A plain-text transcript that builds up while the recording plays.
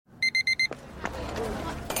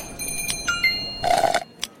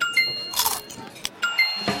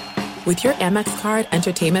With your Amex card,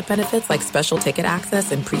 entertainment benefits like special ticket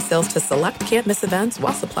access and pre-sales to select can't-miss events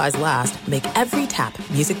while supplies last make every tap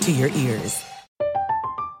music to your ears.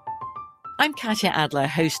 I'm Katya Adler,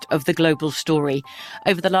 host of The Global Story.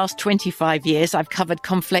 Over the last 25 years, I've covered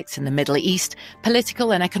conflicts in the Middle East,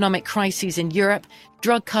 political and economic crises in Europe,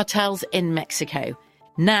 drug cartels in Mexico.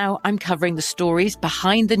 Now I'm covering the stories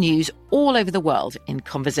behind the news all over the world in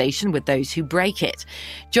conversation with those who break it.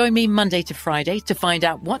 Join me Monday to Friday to find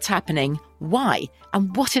out what's happening, why,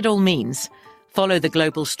 and what it all means. Follow The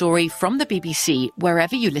Global Story from the BBC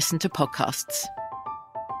wherever you listen to podcasts.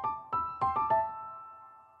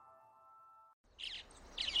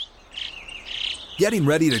 Getting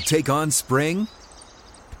ready to take on spring?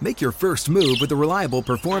 Make your first move with the reliable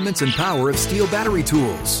performance and power of Steel battery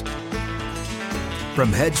tools.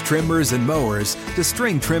 From hedge trimmers and mowers to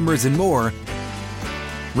string trimmers and more,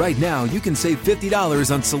 right now you can save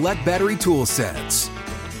 $50 on select battery tool sets.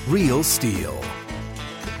 Real Steel.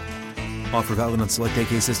 Offer valid on select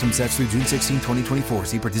AK system sets through June 16, 2024.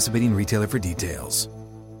 See participating retailer for details.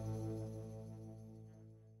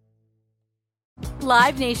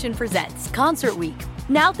 Live Nation presents Concert Week.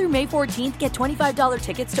 Now through May 14th, get $25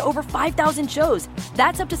 tickets to over 5,000 shows.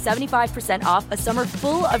 That's up to 75% off a summer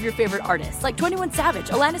full of your favorite artists like 21 Savage,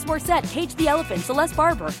 Alanis Morissette, Cage the Elephant, Celeste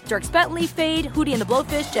Barber, Dierks Bentley, Fade, Hootie and the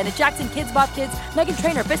Blowfish, Janet Jackson, Kidz Bop Kids, Meghan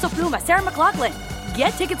Trainor, Peso Pluma, Sarah McLachlan. Get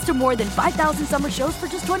tickets to more than 5,000 summer shows for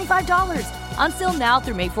just $25. Until now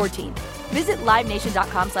through May 14th. Visit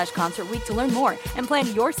LiveNation.com/Concert Week to learn more and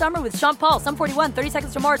plan your summer with Sean Paul, Sum 41, 30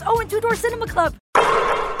 Seconds to Mars, and Two Door Cinema Club.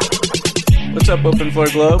 What's up, Open Floor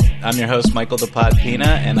Globe? I'm your host, Michael DePod-Pina,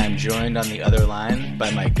 and I'm joined on the other line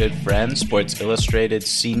by my good friend, Sports Illustrated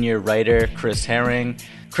senior writer, Chris Herring.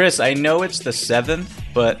 Chris, I know it's the 7th,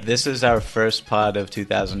 but this is our first pod of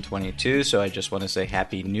 2022, so I just want to say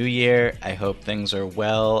Happy New Year. I hope things are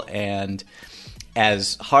well, and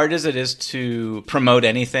as hard as it is to promote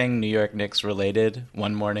anything New York Knicks related,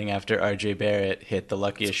 one morning after RJ Barrett hit the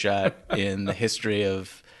luckiest shot in the history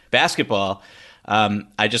of basketball,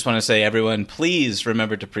 I just want to say, everyone, please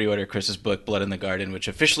remember to pre-order Chris's book, Blood in the Garden, which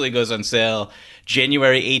officially goes on sale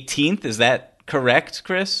January 18th. Is that correct,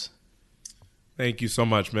 Chris? Thank you so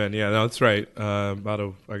much, man. Yeah, no, that's right. I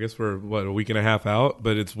guess we're, a week and a half out,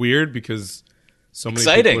 but it's weird because so many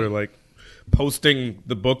people are like posting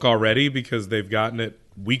the book already because they've gotten it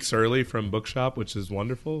weeks early from Bookshop, which is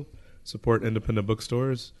wonderful. Support independent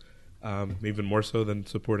bookstores. Even more so than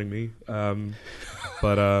supporting me.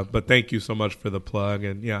 But thank you so much for the plug.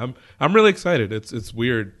 And yeah, I'm really excited. It's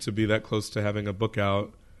weird to be that close to having a book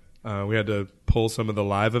out. We had to pull some of the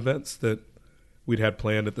live events that we'd had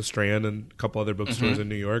planned at the Strand and a couple other bookstores in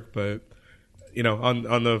New York. But you know,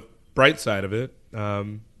 on the bright side of it,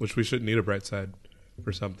 which we shouldn't need a bright side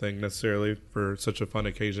for something necessarily for such a fun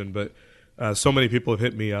occasion, but so many people have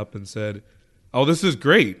hit me up and said, "Oh, this is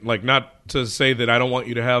great." Like, not to say that I don't want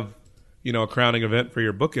you to have, you know, a crowning event for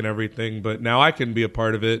your book and everything, but now I can be a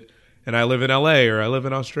part of it, and I live in LA or I live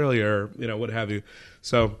in Australia or, you know, what have you.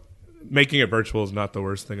 So making it virtual is not the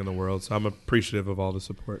worst thing in the world. So I'm appreciative of all the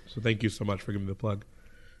support. So thank you so much for giving me the plug.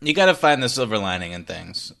 You got to find the silver lining in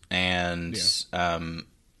things. And it's an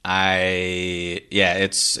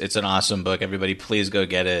awesome book. Everybody, please go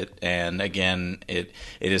get it. And again, it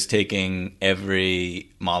is taking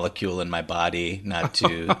every molecule in my body not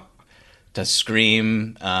to to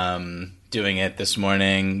scream. Doing it this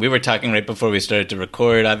morning. We were talking right before we started to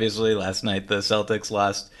record. Obviously, last night the Celtics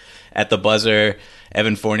lost at the buzzer.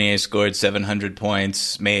 Evan Fournier scored 700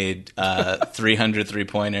 points, made 300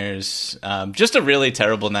 three-pointers. Just a really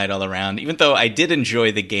terrible night all around, even though I did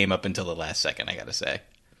enjoy the game up until the last second, I got to say.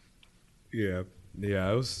 Yeah.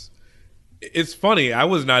 It's funny. I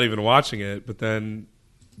was not even watching it, but then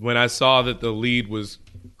when I saw that the lead was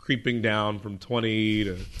creeping down from 20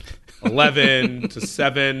 to 11 to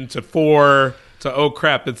 7 to 4 to, oh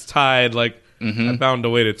crap, it's tied. Like, I found a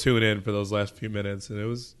way to tune in for those last few minutes, and it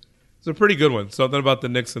was a pretty good one. Something about the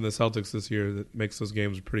Knicks and the Celtics this year that makes those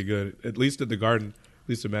games pretty good, at least at the Garden, at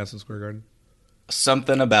least at Madison Square Garden.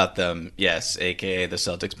 Something about them, yes, a.k.a. the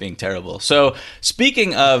Celtics being terrible. So,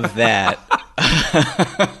 speaking of that,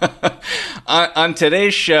 on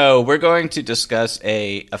today's show, we're going to discuss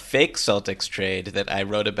a fake Celtics trade that I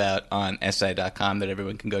wrote about on SI.com that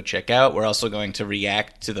everyone can go check out. We're also going to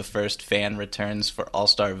react to the first fan returns for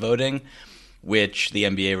All-Star voting, which the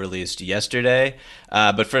NBA released yesterday.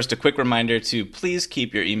 But first, a quick reminder to please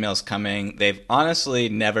keep your emails coming. They've honestly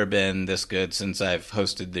never been this good since I've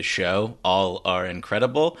hosted this show. All are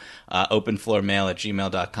incredible.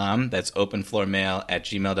 Openfloormail@gmail.com. That's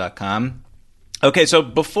openfloormail@gmail.com. Okay, so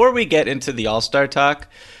before we get into the All-Star talk,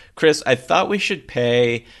 Chris, I thought we should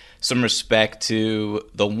pay some respect to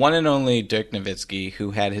the one and only Dirk Nowitzki,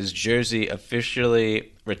 who had his jersey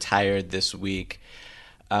officially retired this week.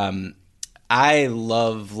 I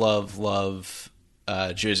love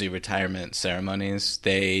jersey retirement ceremonies.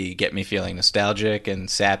 They get me feeling nostalgic and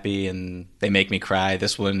sappy, and they make me cry.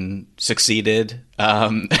 This one succeeded.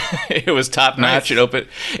 It was top notch. Nice.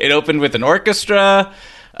 It opened with an orchestra.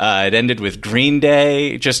 It ended with Green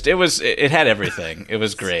Day. It had everything. It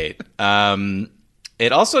was great.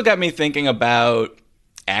 It also got me thinking about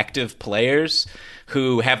active players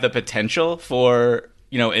who have the potential for,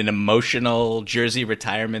 an emotional jersey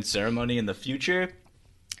retirement ceremony in the future,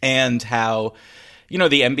 and how, the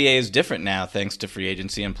NBA is different now thanks to free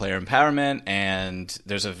agency and player empowerment, and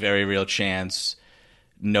there's a very real chance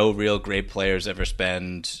no real great players ever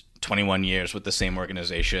spend 21 years with the same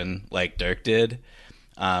organization like Dirk did.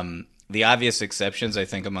 The obvious exceptions, I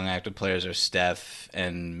think, among active players are Steph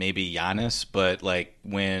and maybe Giannis, but like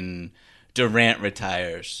when Durant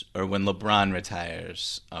retires or when LeBron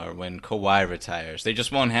retires or when Kawhi retires, they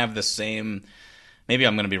just won't have the same. Maybe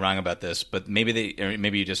I'm going to be wrong about this, but maybe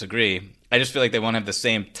you disagree. I just feel like they won't have the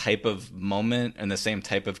same type of moment and the same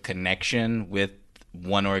type of connection with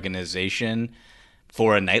one organization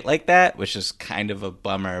for a night like that, which is kind of a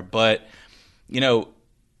bummer. But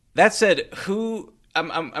that said,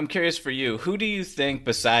 I'm curious for you. Who do you think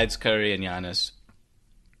besides Curry and Giannis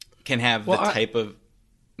can have type of?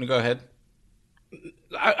 Go ahead.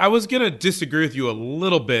 I was gonna disagree with you a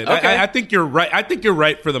little bit. Okay. I think you're right. I think you're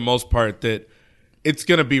right for the most part that it's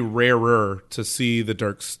gonna be rarer to see the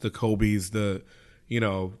Dirks, the Kobes, the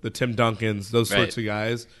Tim Duncans, those sorts of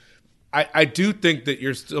guys. I do think that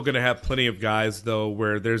you're still gonna have plenty of guys though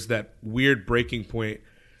where there's that weird breaking point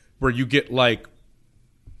where you get like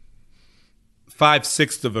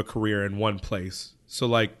 5/6 of a career in one place. So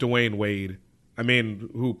like Dwayne Wade,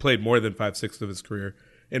 who played more than 5/6 of his career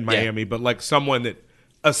in Miami, but like someone that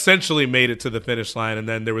essentially made it to the finish line and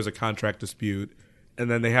then there was a contract dispute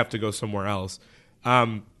and then they have to go somewhere else.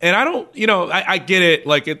 And I don't, I get it.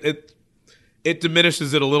 Like it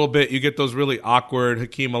diminishes it a little bit. You get those really awkward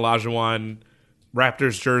Hakeem Olajuwon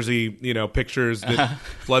Raptors jersey, pictures that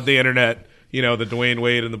flood the internet, the Dwayne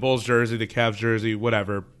Wade and the Bulls jersey, the Cavs jersey,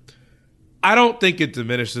 whatever. I don't think it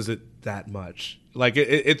diminishes it that much. Like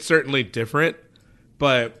it's certainly different,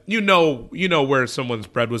 but where someone's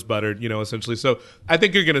bread was buttered, essentially. So I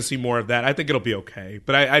think you're going to see more of that. I think it'll be okay,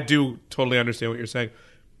 but I do totally understand what you're saying.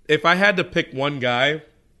 If I had to pick one guy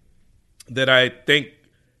that I think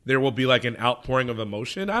there will be like an outpouring of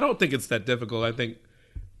emotion, I don't think it's that difficult. I think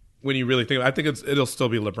when you really think, I think it'll still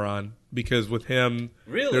be LeBron, because with him,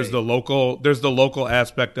 really? there's the local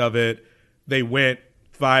aspect of it. They went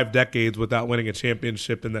 5 decades without winning a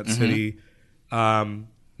championship in that city.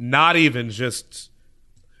 Not even just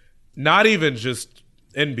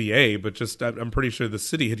NBA, but just I'm pretty sure the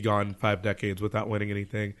city had gone 5 decades without winning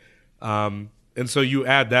anything. And so you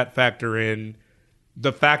add that factor in,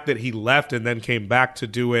 the fact that he left and then came back to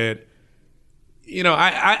do it.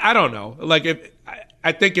 I don't know. Like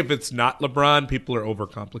I think if it's not LeBron, people are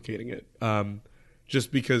overcomplicating it.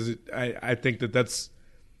 Just because I think that's.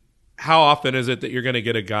 How often is it that you're going to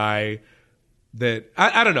get a guy that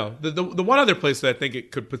I don't know. The one other place that I think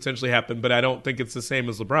it could potentially happen, but I don't think it's the same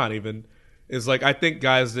as LeBron even, is like I think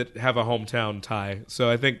guys that have a hometown tie. So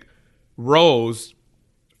I think Rose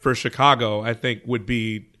for Chicago, I think would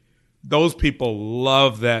be, those people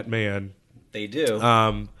love that man. They do.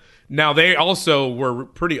 Now they also were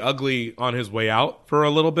pretty ugly on his way out for a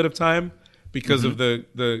little bit of time because of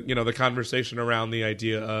the conversation around the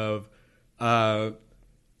idea of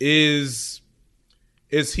is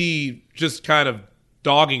he just kind of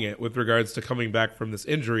dogging it with regards to coming back from this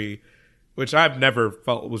injury, which I've never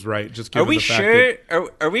felt was right. Just given the fact that,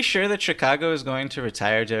 are we sure that Chicago is going to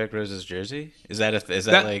retire Derrick Rose's jersey? Is that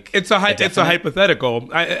like it's a hypothetical?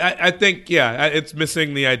 I think it's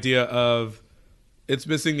missing the idea of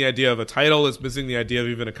a title. It's missing the idea of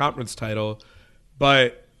even a conference title,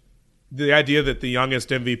 but the idea that the youngest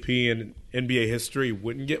MVP in NBA history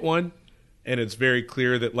wouldn't get one. And it's very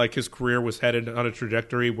clear that like his career was headed on a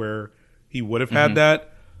trajectory where he would have had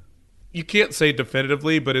that. You can't say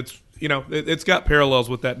definitively, but it's got parallels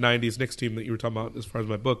with that 90s Knicks team that you were talking about as far as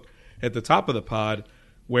my book at the top of the pod,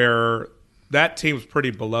 where that team's pretty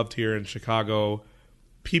beloved here in Chicago.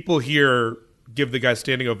 People here give the guy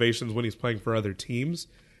standing ovations when he's playing for other teams,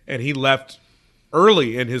 and he left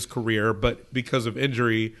early in his career, but because of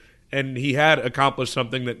injury, and he had accomplished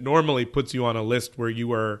something that normally puts you on a list where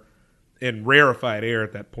you are in rarefied air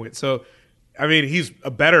at that point. So, he's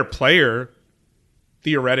a better player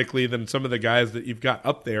theoretically than some of the guys that you've got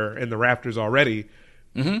up there in the rafters already.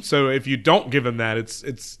 Mm-hmm. So if you don't give him that,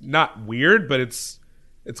 it's not weird, but it's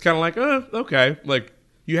kind of like, okay. Like,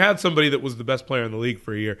 you had somebody that was the best player in the league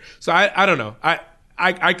for a year. So I don't know.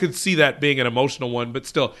 I could see that being an emotional one, but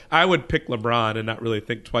still, I would pick LeBron and not really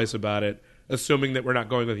think twice about it, assuming that we're not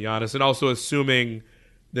going with Giannis, and also assuming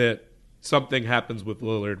that something happens with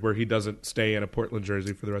Lillard where he doesn't stay in a Portland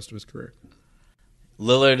jersey for the rest of his career.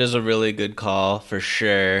 Lillard is a really good call for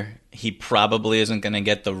sure. He probably isn't going to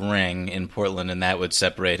get the ring in Portland, and that would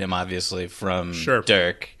separate him obviously from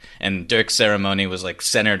Dirk. And Dirk's ceremony was like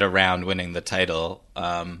centered around winning the title,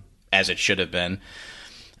 as it should have been.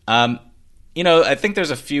 I think there's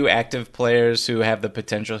a few active players who have the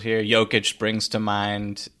potential here. Jokic springs to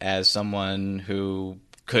mind as someone who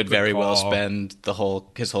could very well spend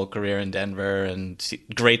his whole career in Denver, and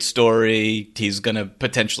great story. He's going to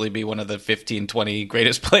potentially be one of the 15, 20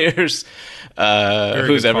 greatest players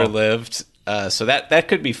who's ever lived. So that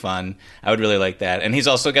could be fun. I would really like that. And he's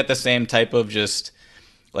also got the same type of just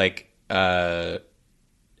like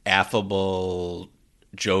affable,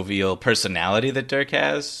 jovial personality that Dirk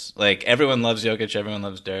has. Like, everyone loves Jokic, everyone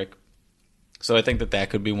loves Dirk. So I think that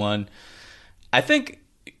could be one. I think.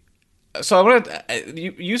 So I want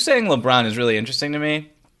you saying LeBron is really interesting to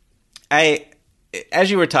me.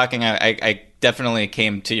 As you were talking, I definitely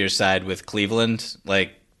came to your side with Cleveland.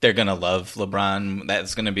 Like, they're gonna love LeBron.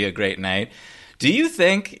 That's gonna be a great night. Do you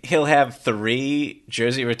think he'll have 3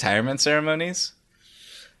 jersey retirement ceremonies?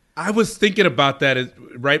 I was thinking about that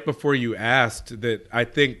right before you asked. That I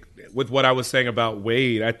think with what I was saying about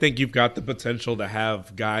Wade, I think you've got the potential to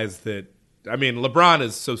have guys that. I mean, LeBron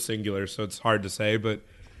is so singular, so it's hard to say, but.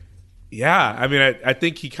 Yeah, I mean, I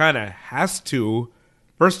think he kind of has to.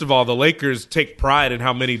 First of all, the Lakers take pride in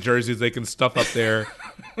how many jerseys they can stuff up there,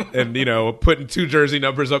 and putting 2 jersey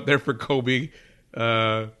numbers up there for Kobe.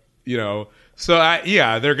 So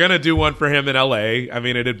they're gonna do one for him in L.A. I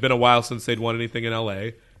mean, it had been a while since they'd won anything in L.A.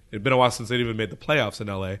 It had been a while since they'd even made the playoffs in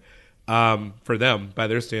L.A. For them, by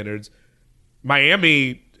their standards.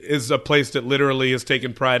 Miami is a place that literally has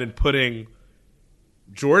taken pride in putting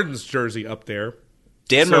Jordan's jersey up there.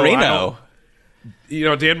 Dan Marino.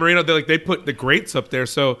 Dan Marino, they put the greats up there.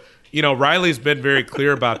 So, Riley's been very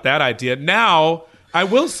clear about that idea. Now, I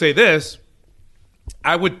will say this.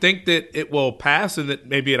 I would think that it will pass, and that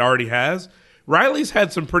maybe it already has. Riley's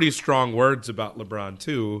had some pretty strong words about LeBron,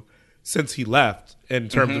 too, since he left, in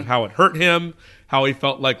terms of how it hurt him, how he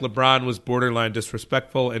felt like LeBron was borderline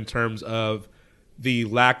disrespectful in terms of the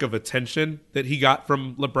lack of attention that he got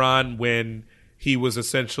from LeBron when he was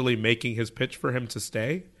essentially making his pitch for him to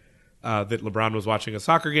stay, that LeBron was watching a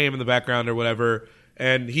soccer game in the background or whatever.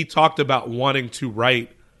 And he talked about wanting to write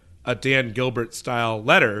a Dan Gilbert-style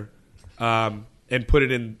letter and put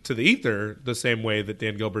it into the ether the same way that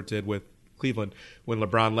Dan Gilbert did with Cleveland when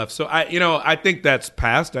LeBron left. So, I think that's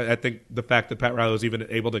passed. I think the fact that Pat Riley was even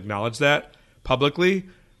able to acknowledge that publicly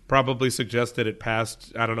probably suggests that it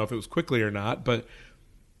passed. I don't know if it was quickly or not. But,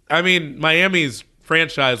 I mean, Miami's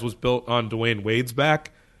franchise was built on Dwayne Wade's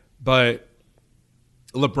back, but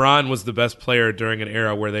LeBron was the best player during an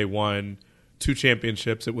era where they won 2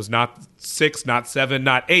 championships. It was not 6, not 7,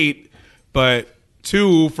 not 8, but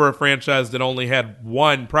 2 for a franchise that only had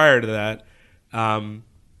 1 prior to that, and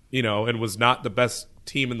was not the best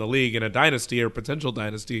team in the league in a dynasty or potential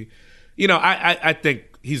dynasty. I think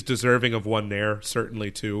he's deserving of one there,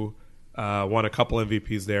 certainly too. Won a couple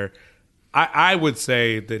MVPs there. I would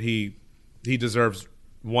say that he deserves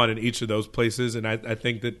one in each of those places, and I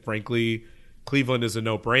think that, frankly, Cleveland is a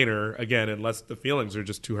no-brainer, again, unless the feelings are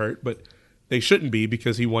just too hurt, but they shouldn't be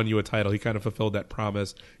because he won you a title. He kind of fulfilled that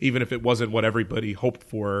promise, even if it wasn't what everybody hoped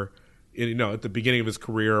for, at the beginning of his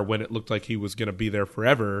career or when it looked like he was going to be there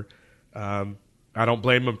forever. I don't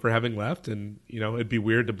blame him for having left, and, it'd be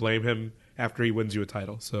weird to blame him after he wins you a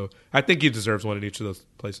title. So I think he deserves one in each of those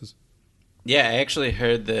places. Yeah, I actually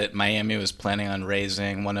heard that Miami was planning on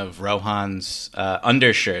raising one of Rohan's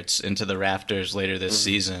undershirts into the rafters later this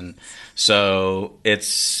season. So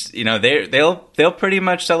it's they'll pretty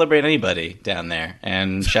much celebrate anybody down there,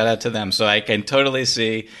 and shout out to them. So I can totally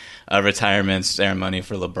see a retirement ceremony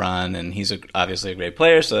for LeBron, and he's obviously a great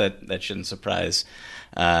player, so that shouldn't surprise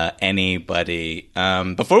anybody.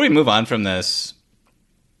 Before we move on from this,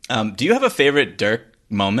 do you have a favorite Dirk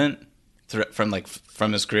moment?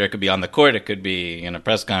 From his career? It could be on the court, it could be in a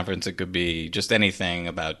press conference, it could be just anything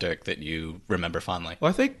about Dirk that you remember fondly. Well,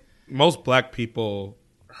 I think most black people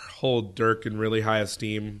hold Dirk in really high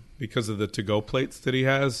esteem because of the to-go plates that he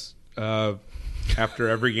has after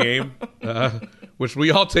every game, which we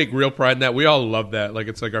all take real pride in that. We all love that. Like,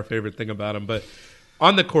 it's like our favorite thing about him. But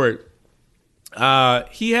on the court,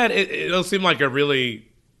 he had, it'll seem like a really,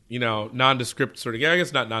 nondescript sort of game. I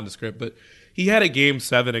guess not nondescript, but he had a Game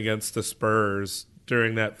 7 against the Spurs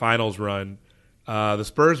during that finals run. The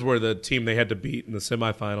Spurs were the team they had to beat in the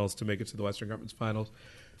semifinals to make it to the Western Conference Finals.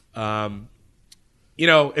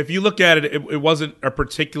 If you look at it, it wasn't a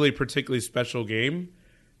particularly special game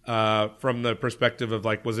from the perspective of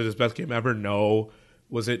was it his best game ever? No.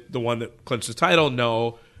 Was it the one that clinched the title?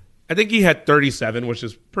 No. I think he had 37, which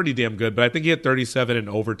is pretty damn good, but I think he had 37 in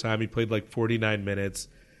overtime. He played 49 minutes.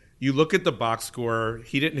 You look at the box score,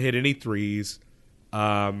 he didn't hit any threes.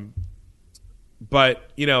 But,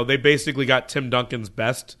 they basically got Tim Duncan's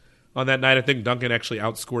best on that night. I think Duncan actually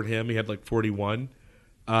outscored him. He had 41.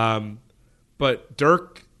 But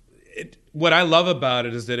Dirk, what I love about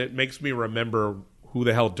it is that it makes me remember who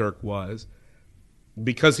the hell Dirk was.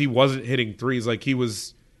 Because he wasn't hitting threes. He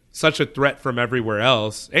was such a threat from everywhere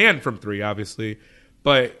else. And from three, obviously.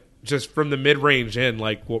 But just from the mid-range in,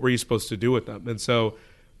 what were you supposed to do with them? And so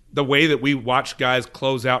the way that we watch guys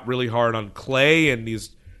close out really hard on Clay and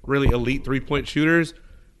these really elite three-point shooters,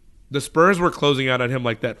 the Spurs were closing out on him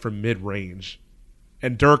like that from mid-range.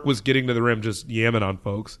 And Dirk was getting to the rim just yamming on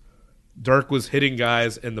folks. Dirk was hitting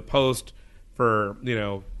guys in the post for,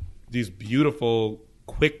 these beautiful,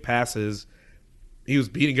 quick passes. He was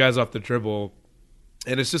beating guys off the dribble.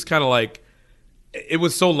 And it's just kind of it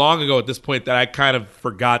was so long ago at this point that I kind of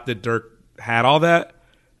forgot that Dirk had all that.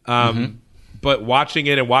 But watching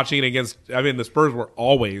it against, the Spurs were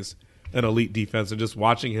always an elite defense, and just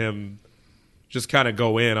watching him just kind of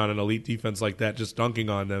go in on an elite defense like that, just dunking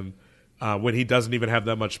on them when he doesn't even have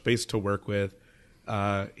that much space to work with.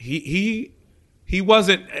 He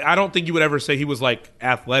wasn't, I don't think you would ever say he was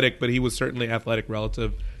athletic, but he was certainly athletic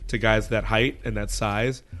relative to guys that height and that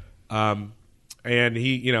size. And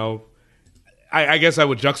he, I guess I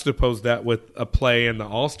would juxtapose that with a play in the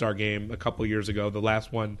All-Star game a couple years ago, the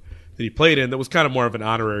last one that he played in, that was kind of more of an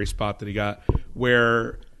honorary spot that he got,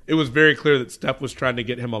 where it was very clear that Steph was trying to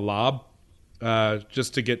get him a lob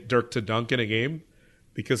just to get Dirk to dunk in a game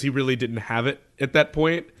because he really didn't have it at that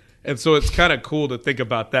point. And so it's kind of cool to think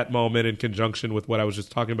about that moment in conjunction with what I was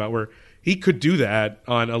just talking about, where he could do that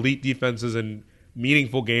on elite defenses and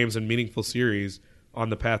meaningful games and meaningful series on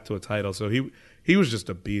the path to a title. So he was just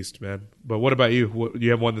a beast, man. But what about you? Do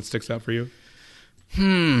you have one that sticks out for you?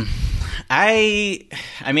 I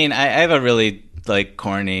have a really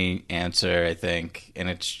corny answer, I think, and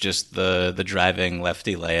it's just the driving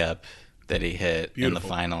lefty layup that he hit in the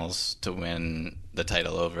finals to win the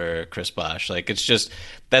title over Chris Bosh. It's just,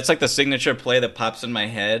 that's the signature play that pops in my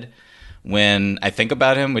head when I think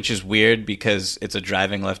about him, which is weird because it's a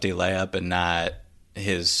driving lefty layup and not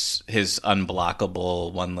his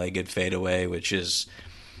unblockable one-legged fadeaway, which is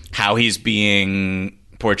how he's being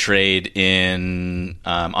portrayed in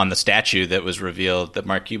on the statue that was revealed, that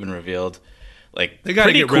Mark Cuban revealed. They got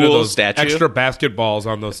to get rid of those extra basketballs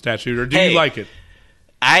on those statues, or do you like it?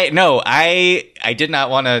 I did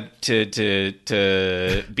not want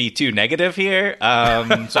to be too negative here. So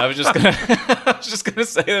I was just gonna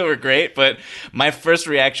say they were great, but my first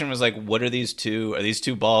reaction was what are these two? Are these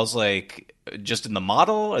two balls just in the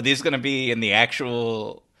model? Are these going to be in the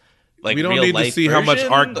actual we don't need to see version? How much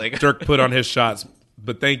arc Dirk put on his shots.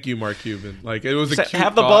 But thank you, Mark Cuban. It was a cute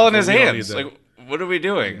have the ball in his hands. What are we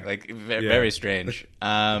doing? Very strange.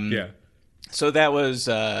 Yeah. So that was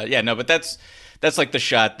but that's the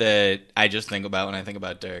shot that I just think about when I think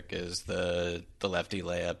about Dirk, is the lefty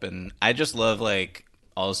layup. And I just love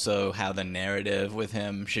also how the narrative with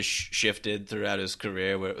him shifted throughout his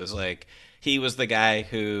career, where it was he was the guy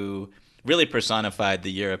who really personified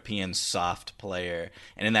the European soft player.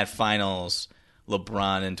 And in that finals,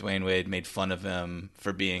 LeBron and Dwayne Wade made fun of him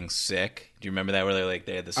for being sick. Do you remember that? Where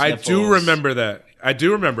they had the sniffles? I do remember that. I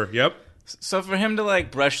do remember. Yep. So for him to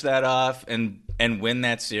brush that off and win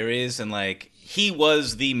that series, and he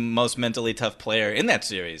was the most mentally tough player in that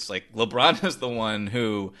series. LeBron is the one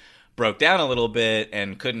who broke down a little bit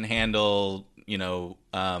and couldn't handle, Barea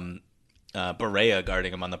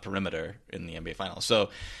guarding him on the perimeter in the NBA Finals.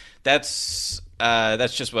 So that's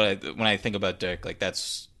just what when I think about Dirk,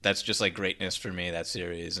 that's just greatness for me, that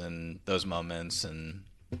series and those moments. And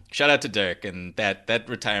shout out to Dirk, and that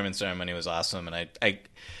retirement ceremony was awesome. And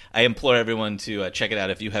I implore everyone to check it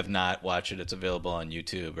out. If you have not watched it, it's available on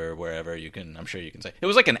YouTube or wherever you can. I'm sure you can say it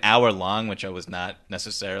was an hour long, which I was not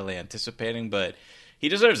necessarily anticipating, but he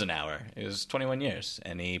deserves an hour. It was 21 years,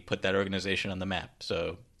 and he put that organization on the map.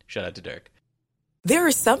 So shout out to Dirk. There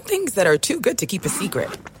are some things that are too good to keep a secret.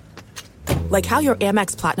 Like how your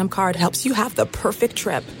Amex Platinum card helps you have the perfect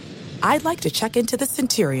trip. I'd like to check into the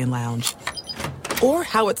Centurion Lounge. Or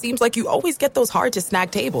how it seems like you always get those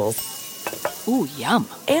hard-to-snag tables. Ooh, yum.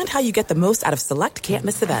 And how you get the most out of select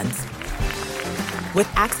can't-miss events. With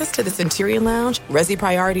access to the Centurion Lounge, Resi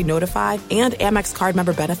Priority Notified, and Amex card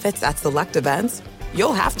member benefits at select events,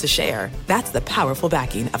 you'll have to share. That's the powerful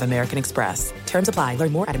backing of American Express. Terms apply.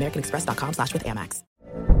 Learn more at americanexpress.com/withAmex.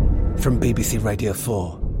 From BBC Radio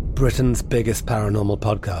 4, Britain's biggest paranormal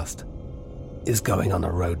podcast is going on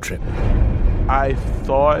a road trip. I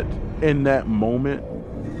thought in that moment,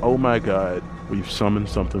 oh my God, we've summoned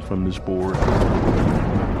something from this board.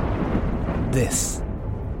 This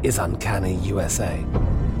is Uncanny USA.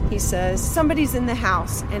 He says, somebody's in the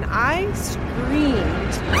house, and I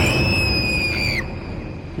screamed.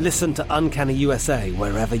 Listen to Uncanny USA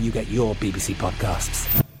wherever you get your BBC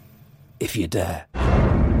podcasts, if you dare.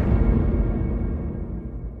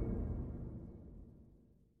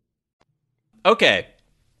 Okay,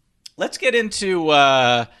 let's get into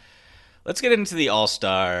the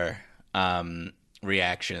All-Star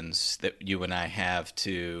reactions that you and I have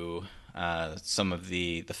to some of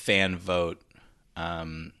the fan vote,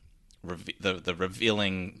 the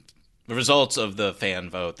revealing results of the fan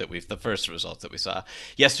vote the first results that we saw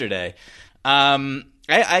yesterday.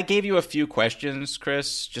 I gave you a few questions,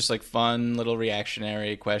 Chris, just like fun little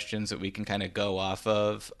reactionary questions that we can kind of go off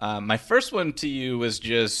of. My first one to you was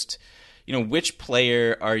just, which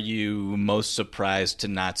player are you most surprised to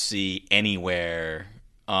not see anywhere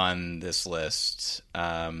on this list?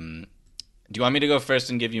 Do you want me to go first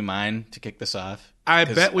and give you mine to kick this off? I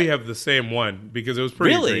bet we have the same one because it was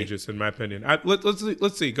pretty egregious in my opinion.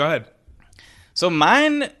 Let's see. Go ahead. So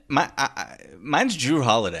mine's Jrue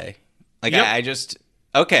Holiday.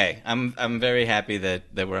 Okay. I'm very happy that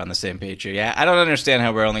we're on the same page here. Yeah, I don't understand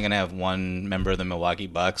how we're only going to have one member of the Milwaukee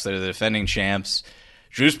Bucks. They're the defending champs.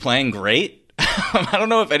 Drew's playing great. I don't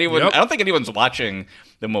know if anyone. Yep. I don't think anyone's watching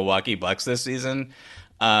the Milwaukee Bucks this season.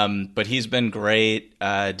 But he's been great,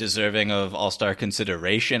 deserving of All-Star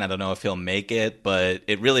consideration. I don't know if he'll make it, but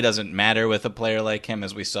it really doesn't matter with a player like him,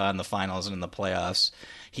 as we saw in the finals and in the playoffs.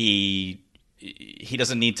 He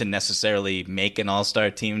doesn't need to necessarily make an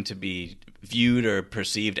All-Star team to be viewed or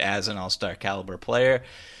perceived as an All-Star caliber player.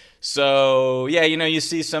 So, yeah, you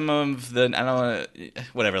see some of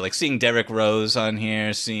like seeing Derrick Rose on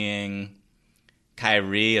here, seeing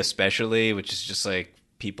Kyrie especially, which is just like,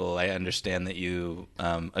 people, I understand that you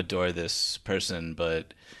adore this person,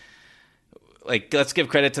 but like, let's give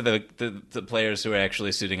credit to the players who are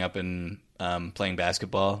actually suiting up and playing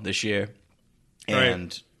basketball this year.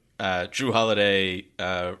 And Jrue Holiday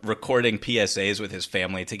recording PSAs with his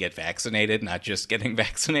family to get vaccinated, not just getting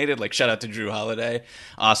vaccinated. Like, shout out to Jrue Holiday,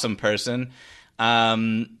 awesome person.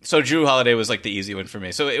 So Jrue Holiday was like the easy one for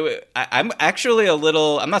me. So I'm actually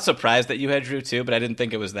I'm not surprised that you had Jrue too, but I didn't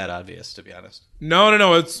think it was that obvious, to be honest. No.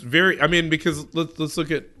 It's because let's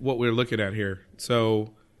look at what we're looking at here.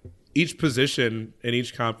 So each position in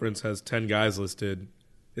each conference has 10 guys listed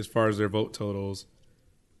as far as their vote totals.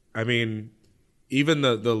 I mean, even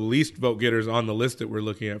the least vote getters on the list that we're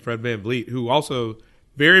looking at, Fred VanVleet, who also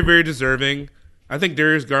very, very deserving. I think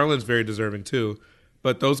Darius Garland's very deserving too.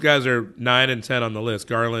 But those guys are 9 and 10 on the list,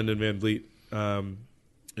 Garland and VanVleet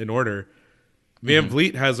in order.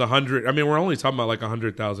 VanVleet has 100. I mean, we're only talking about like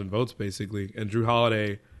 100,000 votes basically. And Jrue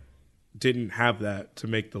Holiday didn't have that to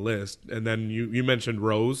make the list. And then you mentioned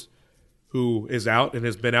Rose, who is out and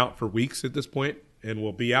has been out for weeks at this point and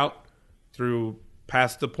will be out through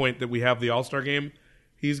past the point that we have the All-Star game.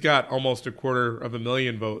 He's got almost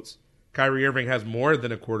 250,000 votes. Kyrie Irving has more than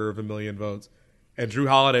 250,000 votes. And Jrue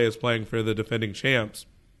Holiday is playing for the defending champs,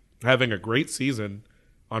 having a great season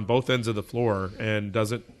on both ends of the floor, and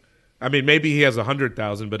maybe he has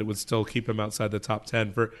 100,000, but it would still keep him outside the top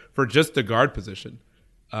 10 for just the guard position.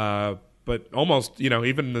 But almost,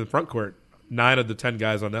 even in the front court, 9 of the 10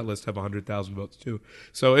 guys on that list have 100,000 votes too.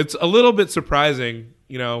 So it's a little bit surprising,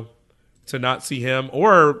 to not see him,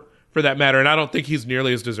 or for that matter, and I don't think he's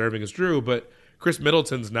nearly as deserving as Jrue, but Chris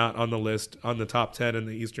Middleton's not on the list on the top 10 in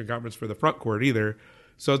the Eastern Conference for the front court either.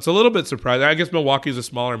 So it's a little bit surprising. I guess Milwaukee's a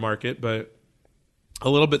smaller market, but a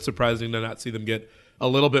little bit surprising to not see them get a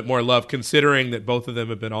little bit more love, considering that both of them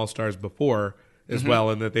have been All-Stars before as well,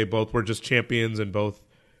 and that they both were just champions and both,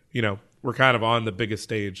 were kind of on the biggest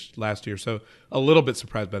stage last year. So a little bit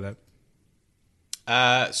surprised by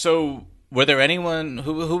that. So were there anyone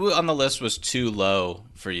who on the list was too low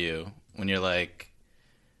for you when you're like,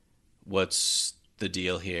 what's the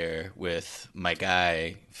deal here with my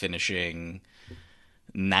guy finishing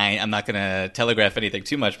 9? I'm not going to telegraph anything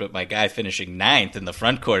too much, but my guy finishing 9th in the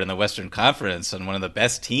front court in the Western Conference on one of the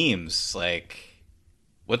best teams. Like,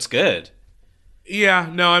 what's good? Yeah,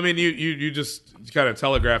 no, I mean, you just kind of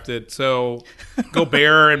telegraphed it. So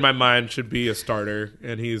Gobert, in my mind, should be a starter,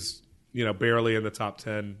 and he's barely in the top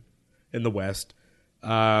 10 in the West.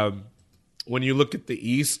 When you look at the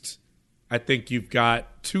East, I think you've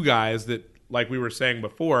got two guys that, like we were saying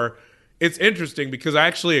before, it's interesting because I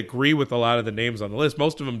actually agree with a lot of the names on the list.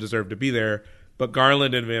 Most of them deserve to be there, but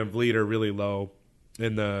Garland and Van Vliet are really low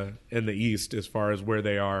in the East as far as where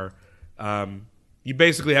they are. You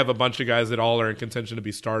basically have a bunch of guys that all are in contention to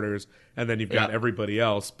be starters, and then you've got everybody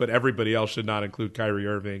else. But everybody else should not include Kyrie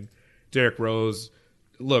Irving, Derrick Rose.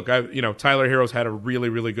 Look, Tyler Herro's had a really,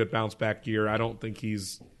 really good bounce back year. I don't think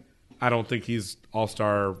he's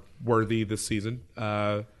All-Star worthy this season.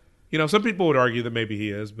 Some people would argue that maybe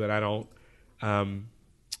he is, but I don't.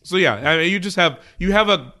 You have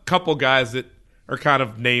a couple guys that are kind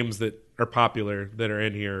of names that are popular that are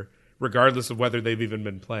in here, regardless of whether they've even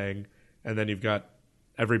been playing. And then you've got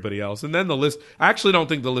everybody else. And then the list, I actually don't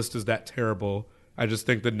think the list is that terrible. I just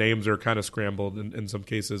think the names are kind of scrambled in some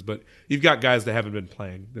cases. But you've got guys that haven't been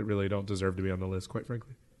playing that really don't deserve to be on the list, quite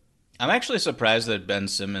frankly. I'm actually surprised that Ben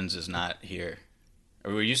Simmons is not here.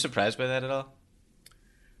 Or were you surprised by that at all?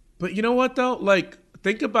 But you know what, though? Like,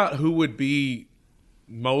 think about who would be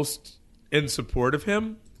most in support of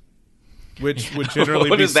him, which would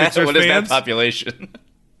generally be Sixers fans. What is that population?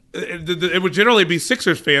 It would generally be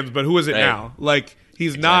Sixers fans, but who is it now? Like,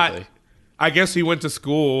 he's not. I guess he went to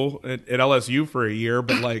school at LSU for a year,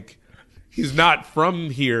 but like, he's not from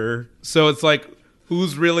here. So it's like,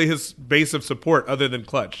 who's really his base of support other than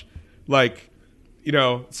Clutch? Like,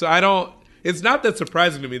 so I don't. It's not that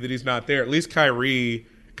surprising to me that he's not there. At least Kyrie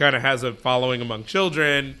kind of has a following among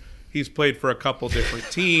children. He's played for a couple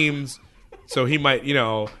different teams, so he might.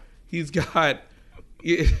 He's got.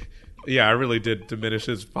 Yeah, I really did diminish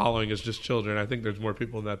his following as just children. I think there's more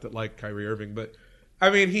people in that like Kyrie Irving. But, I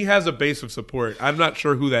mean, he has a base of support. I'm not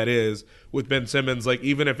sure who that is with Ben Simmons. Like,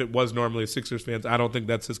 even if it was normally Sixers fans, I don't think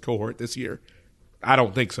that's his cohort this year. I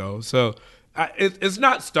don't think so. So, it's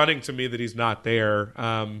not stunning to me that he's not there.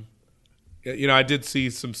 I did see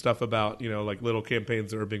some stuff about, like little campaigns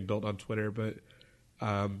that are being built on Twitter. But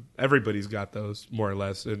everybody's got those, more or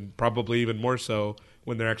less, and probably even more so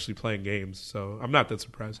when they're actually playing games. So, I'm not that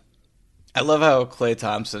surprised. I love how Klay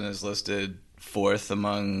Thompson is listed 4th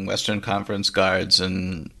among Western Conference guards,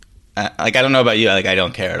 and I don't know about you, I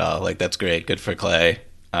don't care at all. Like, that's great, good for Klay,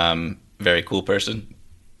 very cool person.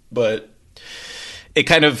 But it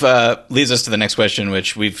kind of leads us to the next question,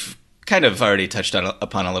 which we've kind of already touched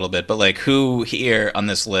upon a little bit. But like, who here on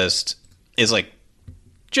this list is like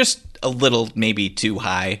just a little maybe too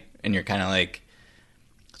high, and you're kind of like,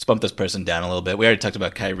 let's bump this person down a little bit. We already talked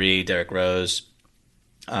about Kyrie, Derrick Rose.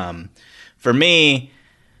 For me,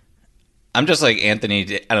 I'm just like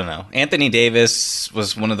Anthony. I don't know. Anthony Davis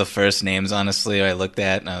was one of the first names, honestly, I looked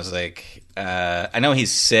at, and I was like, I know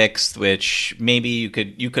he's 6th, which maybe you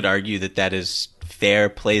could argue that is fair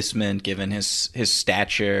placement given his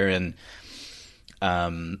stature and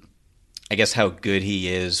I guess how good he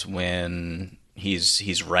is when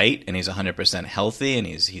he's right and he's 100% healthy and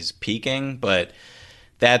he's peaking. But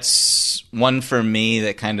that's one for me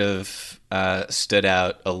that kind of stood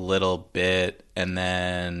out a little bit. And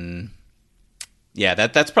then, yeah,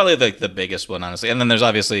 that's probably the biggest one, honestly. And then there's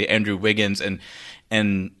obviously Andrew Wiggins and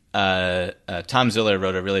Tom Ziller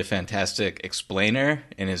wrote a really fantastic explainer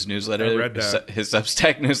in his newsletter, his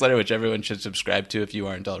Substack newsletter, which everyone should subscribe to if you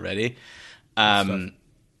aren't already. And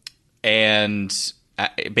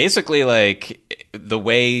basically, like, the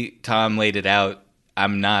way Tom laid it out,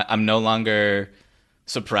 I'm no longer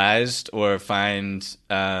surprised or find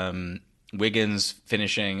Wiggins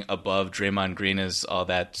finishing above Draymond Green is all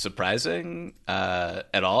that surprising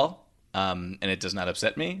at all. And it does not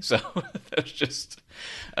upset me. So that was just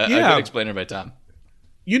a good explainer by Tom.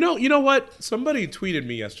 You know what? Somebody tweeted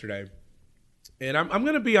me yesterday, and I'm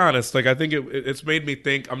going to be honest. Like, I think it's made me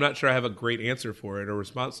think. I'm not sure I have a great answer for it or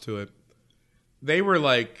response to it. They were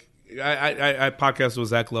like, I podcasted with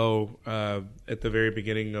Zach Lowe at the very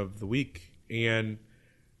beginning of the week, and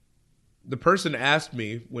the person asked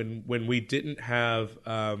me when we didn't have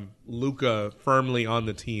Luka firmly on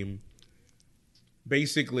the team,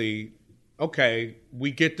 basically, okay,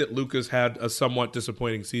 we get that Luka's had a somewhat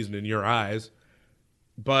disappointing season in your eyes,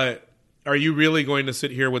 but are you really going to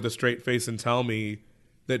sit here with a straight face and tell me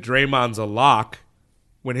that Draymond's a lock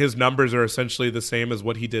when his numbers are essentially the same as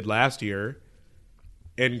what he did last year?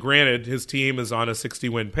 And granted, his team is on a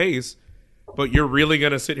 60-win pace, but you're really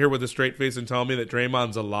going to sit here with a straight face and tell me that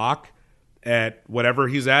Draymond's a lock at whatever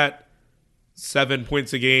he's at, 7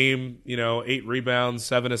 points a game, 8 rebounds,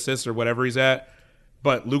 7 assists, or whatever he's at,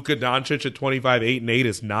 but Luka Doncic at 25, 8, and 8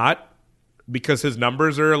 is not, because his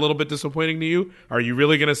numbers are a little bit disappointing to you? Are you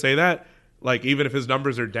really going to say that? Like, even if his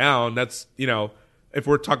numbers are down, that's, if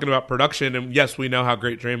we're talking about production, and yes, we know how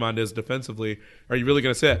great Draymond is defensively, are you really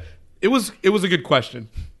going to say it? It was a good question.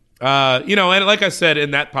 And like I said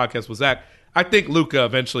in that podcast with Zach, I think Luka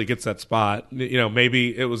eventually gets that spot.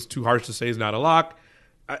 Maybe it was too harsh to say he's not a lock.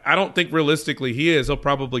 I don't think realistically he is. He'll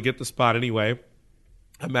probably get the spot anyway.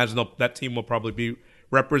 I imagine that team will probably be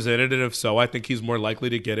represented, and if so, I think he's more likely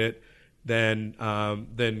to get it than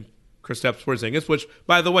Kristaps Porzingis, which,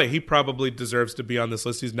 by the way, he probably deserves to be on this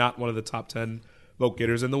list. He's not one of the top 10 vote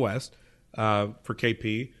getters in the West for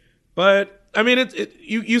KP. But, I mean,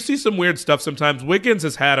 you see some weird stuff sometimes. Wiggins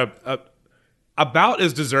has had about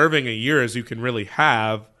as deserving a year as you can really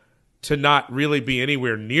have to not really be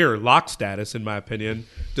anywhere near lock status, in my opinion,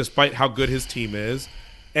 despite how good his team is.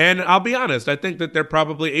 And I'll be honest, I think that they're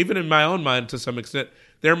probably, even in my own mind to some extent,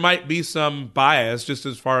 there might be some bias just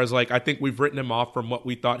as far as I think we've written him off from what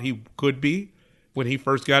we thought he could be when he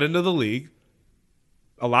first got into the league.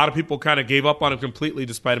 A lot of people kind of gave up on him completely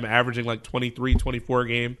despite him averaging 23, 24 a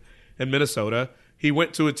game in Minnesota. He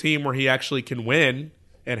went to a team where he actually can win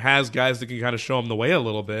and has guys that can kind of show him the way a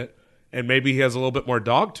little bit, and maybe he has a little bit more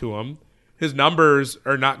dog to him. His numbers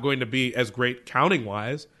are not going to be as great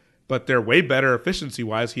counting-wise, but they're way better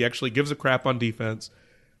efficiency-wise. He actually gives a crap on defense.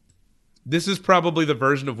 This is probably the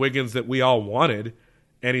version of Wiggins that we all wanted,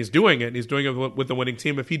 and he's doing it, and he's doing it with the winning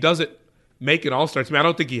team. If he doesn't make an All-Star team, I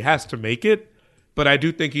don't think he has to make it, but I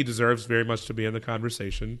do think he deserves very much to be in the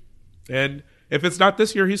conversation. And if it's not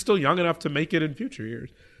this year, he's still young enough to make it in future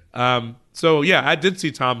years. So, yeah, I did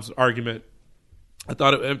see Tom's argument. I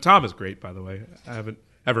thought Tom is great, by the way. I haven't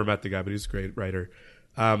ever met the guy, but he's a great writer.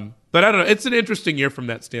 But I don't know. It's an interesting year from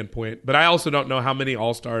that standpoint. But I also don't know how many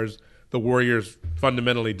All-Stars the Warriors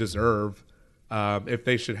fundamentally deserve, if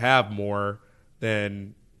they should have more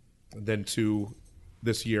than 2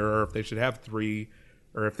 this year, or if they should have 3,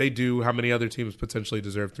 or if they do, how many other teams potentially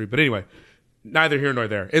deserve 3. But anyway, neither here nor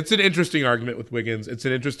there. It's an interesting argument with Wiggins. It's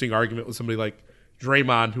an interesting argument with somebody like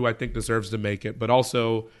Draymond, who I think deserves to make it, but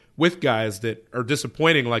also with guys that are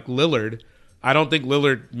disappointing like Lillard. I don't think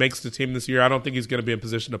Lillard makes the team this year. I don't think he's going to be in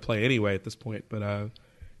position to play anyway at this point. But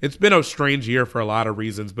it's been a strange year for a lot of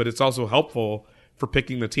reasons, but it's also helpful for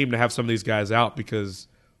picking the team to have some of these guys out because,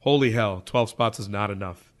 holy hell, 12 spots is not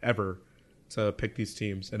enough ever to pick these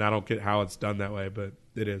teams. And I don't get how it's done that way, but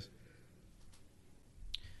it is.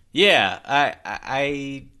 Yeah,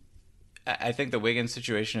 I think the Wiggins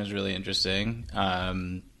situation is really interesting.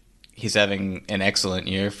 He's having an excellent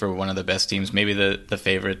year for one of the best teams, maybe the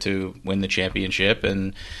favorite to win the championship.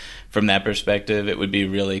 And from that perspective, it would be a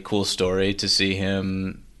really cool story to see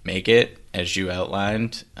him make it, as you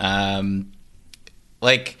outlined. So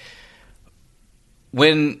the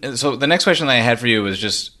next question that I had for you was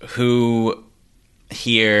just who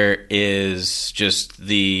here is just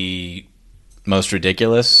the most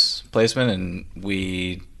ridiculous placement, and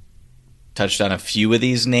we touched on a few of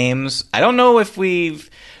these names. I don't know if we've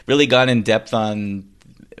really gone in depth on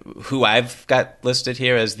who I've got listed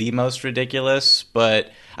here as the most ridiculous,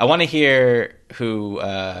 but I want to hear who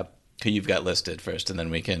you've got listed first, and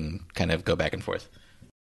then we can kind of go back and forth.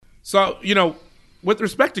 So, with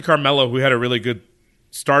respect to Carmelo, who had a really good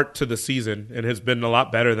start to the season and has been a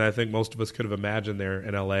lot better than I think most of us could have imagined there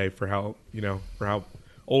in LA for how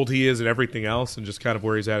old he is and everything else, and just kind of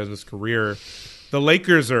where he's at in his career. The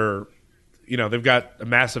Lakers are, they've got a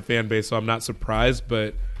massive fan base, so I'm not surprised.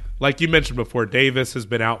 But like you mentioned before, Davis has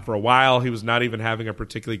been out for a while. He was not even having a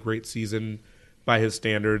particularly great season by his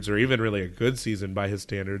standards, or even really a good season by his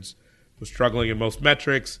standards. Was struggling in most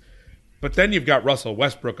metrics. But then you've got Russell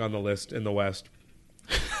Westbrook on the list in the West,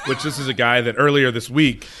 which this is a guy that earlier this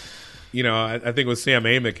week, I think it was Sam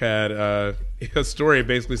Amick had a story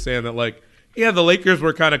basically saying that, the Lakers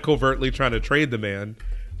were kind of covertly trying to trade the man.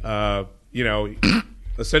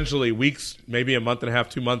 Essentially weeks, maybe a month and a half,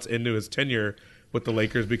 2 months into his tenure with the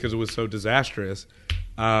Lakers because it was so disastrous.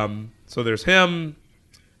 So there's him.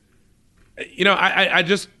 I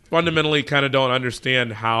just fundamentally kind of don't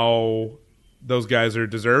understand how those guys are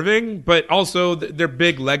deserving, but also they're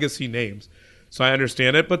big legacy names. So I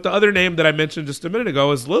understand it. But the other name that I mentioned just a minute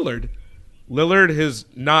ago is Lillard. Lillard has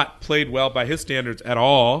not played well by his standards at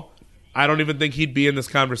all. I don't even think he'd be in this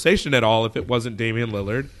conversation at all if it wasn't Damian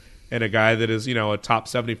Lillard and a guy that is, a top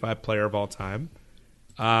 75 player of all time,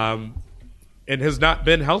 and has not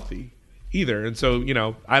been healthy either. And so,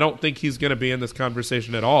 I don't think he's going to be in this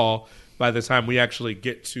conversation at all by the time we actually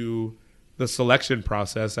get to the selection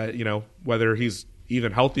process. Whether he's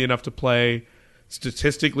even healthy enough to play,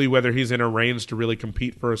 statistically, whether he's in a range to really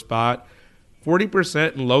compete for a spot.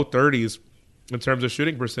 40% and low 30s in terms of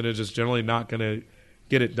shooting percentage is generally not going to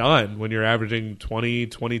get it done when you're averaging 20,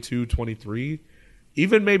 22, 23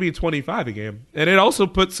 even maybe 25 a game. And it also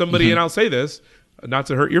puts somebody, and I'll say this, not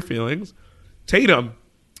to hurt your feelings, Tatum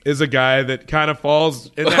is a guy that kind of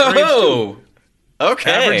falls in that range too.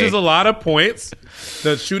 Okay. Averages a lot of points.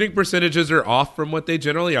 The shooting percentages are off from what they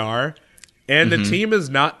generally are. And the team is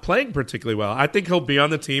not playing particularly well. I think he'll be on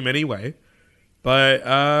the team anyway. But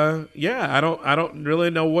I don't really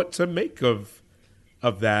know what to make of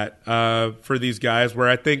that for these guys, where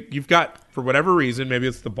I think you've got, for whatever reason, maybe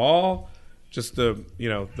it's the ball, just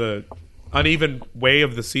the uneven way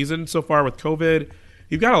of the season so far with COVID.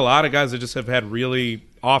 You've got a lot of guys that just have had really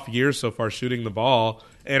off years so far shooting the ball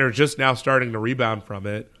and are just now starting to rebound from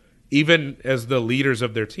it, even as the leaders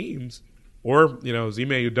of their teams. Or, Ime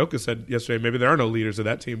Udoka said yesterday, maybe there are no leaders of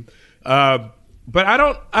that team. But I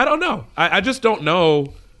don't know. I just don't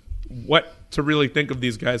know what to really think of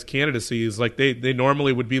these guys' candidacies. Like they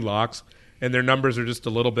normally would be locks, and their numbers are just a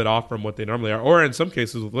little bit off from what they normally are. Or in some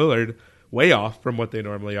cases with Lillard, way off from what they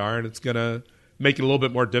normally are, and it's going to make it a little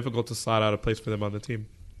bit more difficult to slot out a place for them on the team.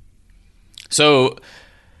 So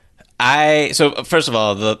first of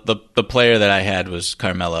all, the player that I had was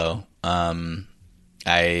Carmelo.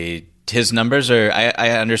 His numbers are, I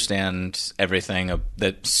understand everything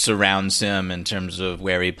that surrounds him in terms of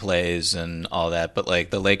where he plays and all that, but like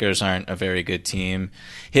the Lakers aren't a very good team.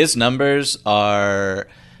 His numbers are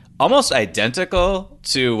almost identical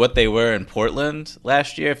to what they were in Portland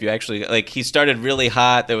last year. If you actually, like, he started really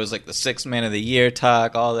hot. There was like the 6th man of the year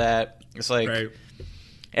talk, all that. It's like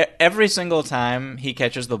every single time he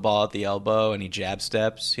catches the ball at the elbow and he jab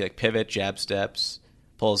steps, he like pivot, jab steps,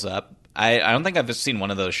 pulls up. I don't think I've seen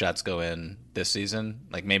one of those shots go in this season.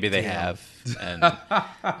 Like maybe they have, and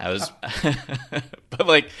but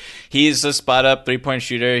like he's a spot up 3-point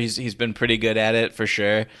shooter. He's been pretty good at it for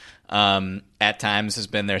sure. At times has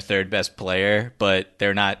been their 3rd best player, but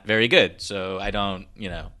they're not very good. So I don't,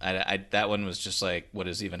 I that one was just like, what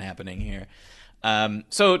is even happening here?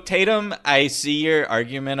 So Tatum, I see your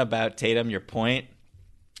argument about Tatum, your point.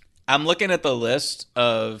 I'm looking at the list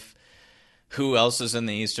of who else is in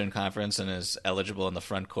the Eastern Conference and is eligible in the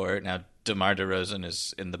front court. Now, DeMar DeRozan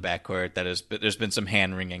is in the backcourt. There's been some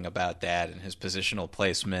hand-wringing about that and his positional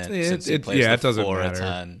placement since he plays the floor a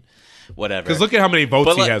ton. Whatever. Because look at how many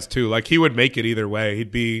votes he has, too. Like, he would make it either way.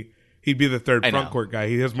 He'd be the 3rd front court guy.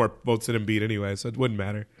 He has more votes than Embiid anyway, so it wouldn't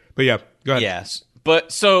matter. But, yeah, go ahead. Yes.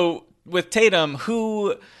 But, so, with Tatum,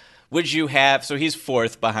 who would you have? So, he's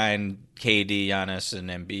 4th behind KD, Giannis, and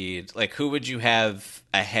Embiid. Like, who would you have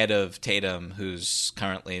ahead of Tatum who's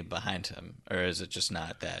currently behind him? Or is it just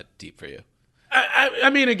not that deep for you? I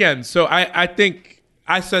mean, again, so I think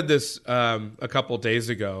I said this a couple days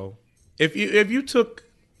ago. If you took,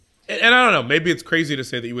 and I don't know, maybe it's crazy to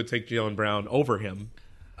say that you would take Jaylen Brown over him.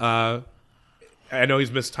 I know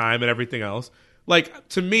he's missed time and everything else. Like,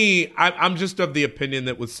 to me, I'm just of the opinion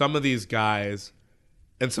that with some of these guys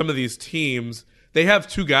and some of these teams, they have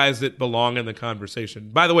 2 guys that belong in the conversation.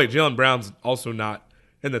 By the way, Jaylen Brown's also not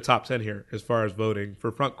in the top 10 here as far as voting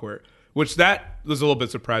for front court, which that was a little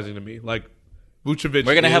bit surprising to me. Like, Vucevic.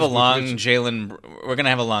 We're gonna have a long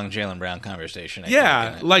Jaylen Brown conversation. In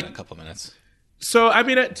a couple minutes. So I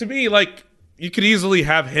mean, to me, like, you could easily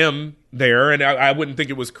have him there, and I wouldn't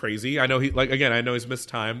think it was crazy. I know I know he's missed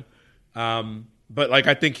time, but like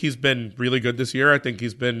I think he's been really good this year. I think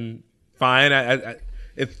he's been fine.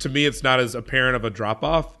 To me, it's not as apparent of a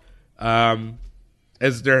drop-off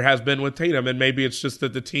as there has been with Tatum. And maybe it's just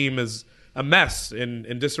that the team is a mess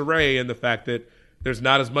in disarray, and the fact that there's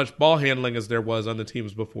not as much ball handling as there was on the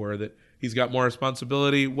teams before, that he's got more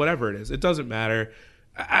responsibility, whatever it is. It doesn't matter.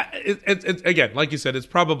 Again, like you said, it's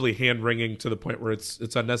probably hand-wringing to the point where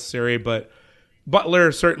it's unnecessary, but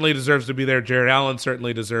Butler certainly deserves to be there. Jared Allen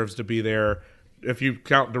certainly deserves to be there. If you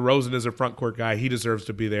count DeRozan as a front court guy, he deserves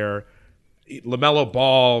to be there. LaMelo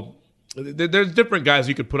Ball, there's different guys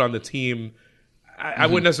you could put on the team. I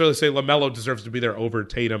wouldn't necessarily say LaMelo deserves to be there over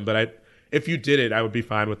Tatum, but if you did it, I would be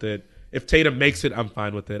fine with it. If Tatum makes it, I'm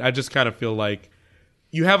fine with it. I just kind of feel like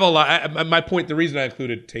you have a lot. My point, the reason I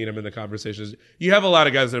included Tatum in the conversation is you have a lot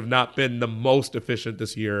of guys that have not been the most efficient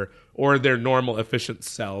this year or their normal efficient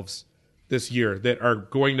selves this year that are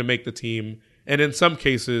going to make the team. And in some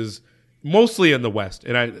cases, mostly in the West,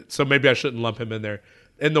 so maybe I shouldn't lump him in there.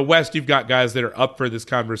 In the West, you've got guys that are up for this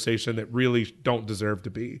conversation that really don't deserve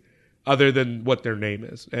to be, other than what their name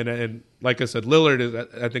is. And like I said, Lillard is,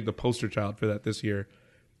 I think, the poster child for that this year,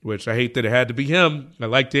 which I hate that it had to be him. I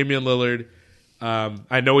like Damian Lillard.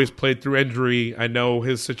 I know he's played through injury. I know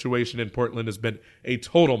his situation in Portland has been a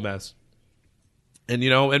total mess. And,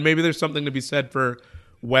 and maybe there's something to be said for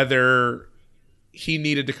whether he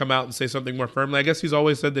needed to come out and say something more firmly. I guess he's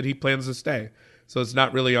always said that he plans to stay. So it's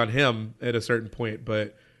not really on him at a certain point.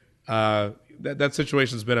 But that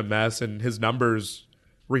situation's been a mess, and his numbers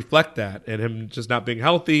reflect that, and him just not being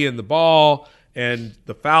healthy, and the ball, and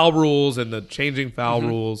the foul rules, and the changing foul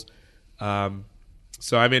rules.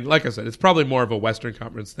 So, I mean, like I said, it's probably more of a Western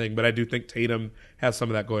Conference thing, but I do think Tatum has some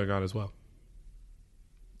of that going on as well.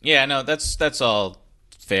 Yeah, no, that's all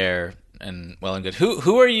fair and well and good.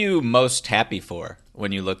 Who are you most happy for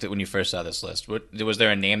when you first saw this list? Was there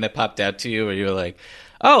a name that popped out to you, where you were like,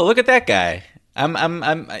 "Oh, look at that guy!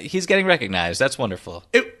 He's getting recognized. That's wonderful."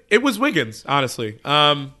 It was Wiggins, honestly.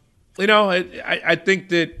 I think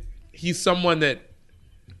that he's someone that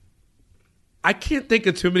I can't think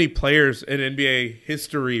of too many players in NBA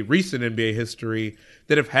history, recent NBA history,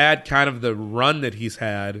 that have had kind of the run that he's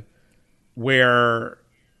had, where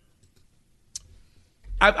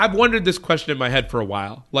I've wondered this question in my head for a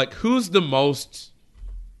while. Like, who's the most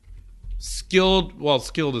skilled? Well,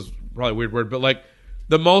 skilled is probably a weird word, but like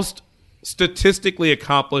the most statistically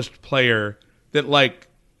accomplished player that like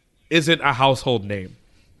isn't a household name.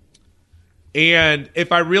 And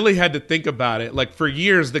if I really had to think about it, like for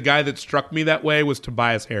years, the guy that struck me that way was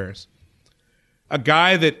Tobias Harris. A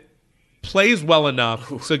guy that plays well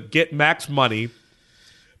enough to get max money,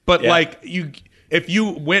 but if you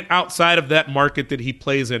went outside of that market that he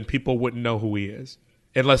plays in, people wouldn't know who he is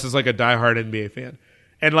unless it's like a diehard NBA fan.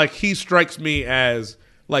 And like he strikes me as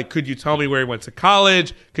like, could you tell me where he went to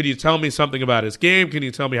college? Could you tell me something about his game? Can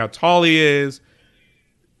you tell me how tall he is?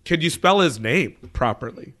 Could you spell his name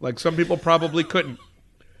properly? Like some people probably couldn't.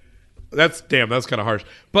 That's kind of harsh.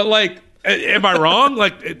 But like, am I wrong?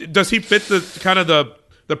 Like, does he fit the kind of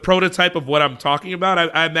the prototype of what I'm talking about?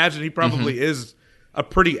 I imagine he probably is a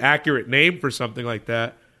pretty accurate name for something like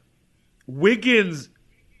that. Wiggins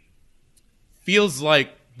feels like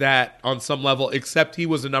that on some level, except he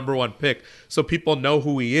was a number one pick, so people know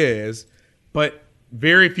who he is. But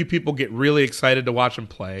very few people get really excited to watch him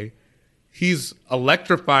play. He's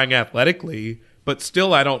electrifying athletically, but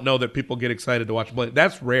still I don't know that people get excited to watch him play.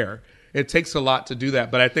 That's rare. It takes a lot to do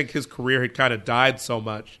that, but I think his career had kind of died so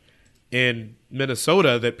much in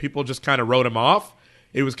Minnesota that people just kind of wrote him off.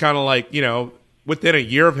 It was kind of like, within a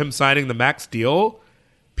year of him signing the max deal,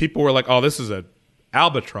 people were like, oh, this is a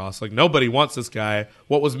albatross. Like, nobody wants this guy.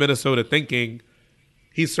 What was Minnesota thinking?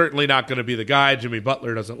 He's certainly not going to be the guy. Jimmy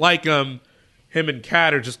Butler doesn't like him. Him and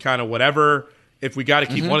Cat are just kind of whatever. If we got to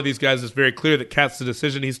keep one of these guys, it's very clear that Cat's the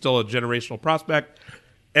decision. He's still a generational prospect.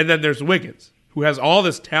 And then there's Wiggins, who has all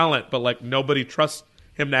this talent, but like nobody trusts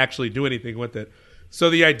him to actually do anything with it. So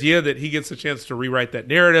the idea that he gets a chance to rewrite that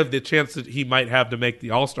narrative, the chance that he might have to make the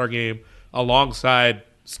All-Star game alongside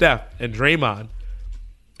Steph and Draymond,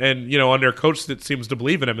 and under a coach that seems to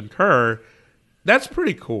believe in him and Kerr, that's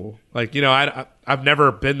pretty cool. Like, I've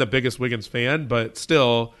never been the biggest Wiggins fan, but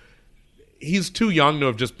still, he's too young to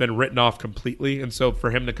have just been written off completely. And so for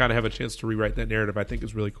him to kind of have a chance to rewrite that narrative, I think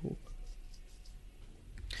is really cool.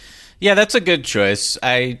 Yeah, that's a good choice.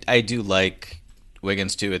 I do like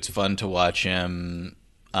Wiggins too. It's fun to watch him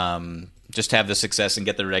just have the success and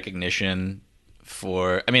get the recognition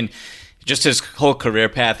for, just his whole career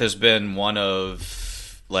path has been one of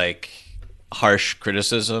like harsh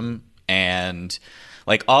criticism, and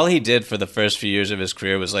like all he did for the first few years of his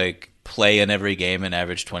career was like play in every game and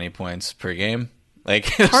average 20 points per game.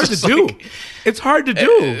 Like it's hard to do. It's hard to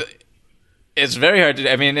do. It's very hard to do.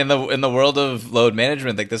 In the world of load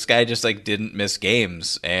management, like this guy just like didn't miss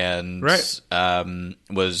games and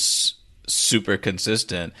was super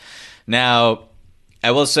consistent. Now,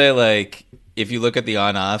 I will say, like, if you look at the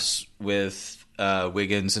on-offs with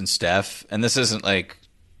Wiggins and Steph, and this isn't like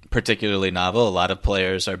particularly novel. A lot of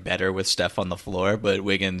players are better with Steph on the floor, but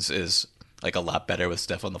Wiggins is like a lot better with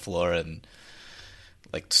Steph on the floor, and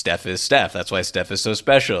like Steph is Steph. That's why Steph is so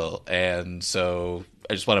special. And so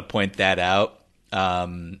I just want to point that out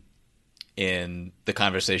in the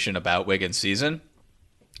conversation about Wiggins' season.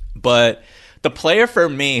 But the player for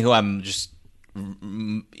me who I'm just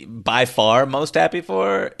by far most happy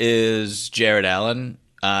for is Jared Allen,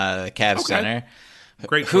 Cavs center.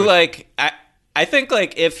 Great choice. Who, like, I think,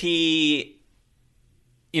 like, if he,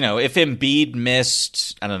 if Embiid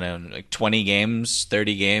missed, I don't know, like 20 games,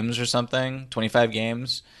 30 games or something, 25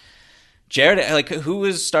 games, Jared, like, who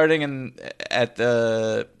is starting at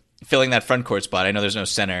the filling that front court spot? I know there's no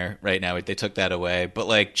center right now. They took that away. But,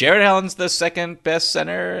 like, Jared Allen's the second best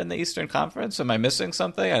center in the Eastern Conference. Am I missing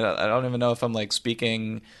something? I don't even know if I'm, like,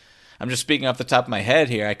 speaking. I'm just speaking off the top of my head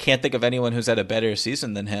here. I can't think of anyone who's had a better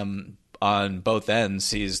season than him on both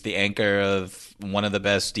ends. He's the anchor of one of the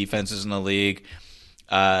best defenses in the league.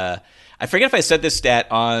 I forget if I said this stat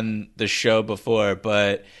on the show before,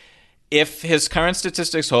 but if his current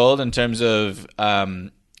statistics hold in terms of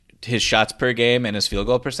his shots per game and his field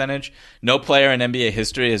goal percentage, no player in NBA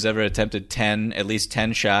history has ever attempted at least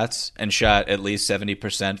 10 shots and shot at least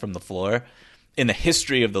 70% from the floor in the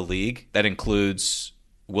history of the league. That includes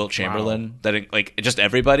Wilt Chamberlain, just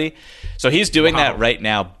everybody. So he's doing that right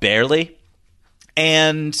now, barely.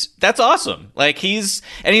 And that's awesome. Like he's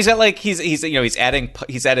added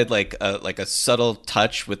like a subtle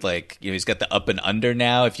touch with he's got the up and under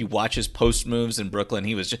now. If you watch his post moves in Brooklyn,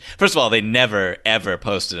 he was just, first of all, they never ever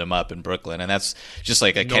posted him up in Brooklyn, and that's just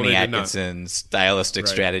like a Kenny Atkinson stylistic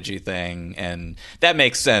strategy thing, and that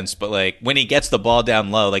makes sense. But like when he gets the ball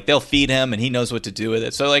down low, like they'll feed him and he knows what to do with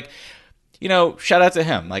it. So like, shout out to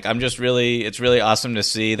him. Like it's really awesome to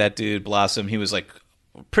see that dude blossom. He was like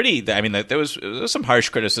there was some harsh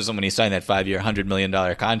criticism when he signed that 5-year, $100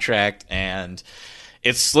 million contract, and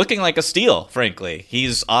it's looking like a steal, frankly.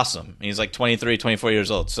 He's awesome. He's like 23, 24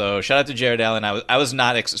 years old. So shout out to Jarrett Allen. I was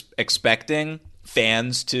not expecting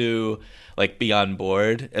fans to like be on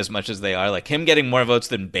board as much as they are. Like him getting more votes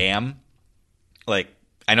than Bam. Like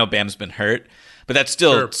I know Bam's been hurt, but that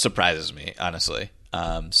still surprises me, honestly.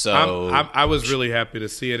 I was really happy to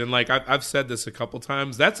see it. And like I've said this a couple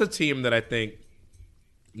times, that's a team that I think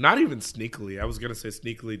not even sneakily, I was going to say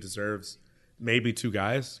sneakily deserves maybe 2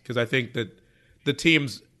 guys, because I think that the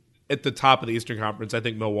teams at the top of the Eastern Conference, I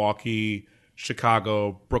think Milwaukee,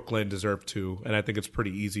 Chicago, Brooklyn deserve 2, and I think it's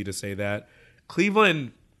pretty easy to say that.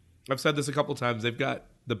 Cleveland, I've said this a couple times, they've got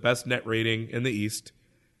the best net rating in the East,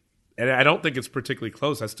 and I don't think it's particularly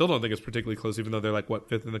close. I still don't think it's particularly close, even though they're like,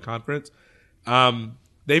 5th in the conference?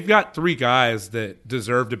 They've got 3 guys that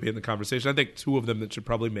deserve to be in the conversation. I think 2 of them that should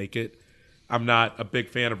probably make it. I'm not a big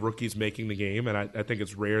fan of rookies making the game, and I think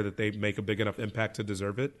it's rare that they make a big enough impact to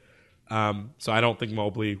deserve it. So I don't think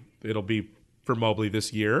it'll be for Mobley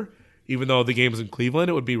this year. Even though the game's in Cleveland,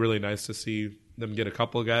 it would be really nice to see them get a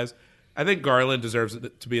couple of guys. I think Garland deserves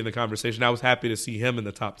to be in the conversation. I was happy to see him in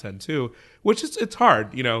the top 10 too, which it's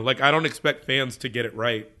hard. Like I don't expect fans to get it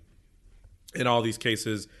right in all these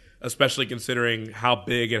cases, especially considering how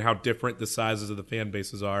big and how different the sizes of the fan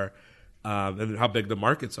bases are, and how big the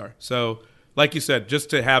markets are. So, like you said, just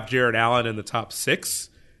to have Jarrett Allen in the top 6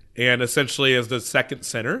 and essentially as the second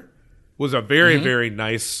center was a very, very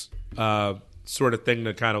nice sort of thing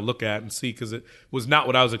to kind of look at and see, because it was not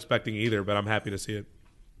what I was expecting either, but I'm happy to see it.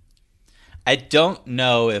 I don't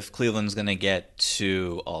know if Cleveland's going to get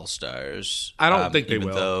 2 All-Stars. I don't think they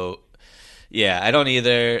will. I don't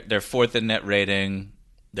either. They're 4th in net rating.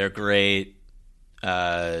 They're great.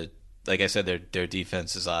 Like I said, their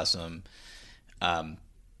defense is awesome.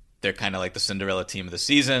 They're kind of like the Cinderella team of the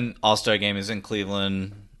season. All-Star game is in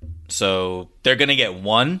Cleveland. So they're going to get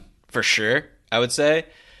 1 for sure, I would say.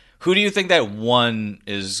 Who do you think that 1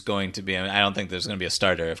 is going to be? I mean, I don't think there's going to be a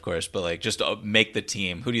starter, of course, but like just to make the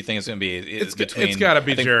team. Who do you think is going to be? It's got to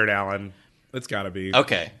be Jarrett Allen. It's got to be.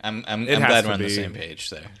 Okay. I'm glad we're on the same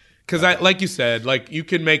page there. Because like you said, like you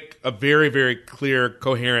can make a very, very clear,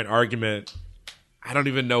 coherent argument. I don't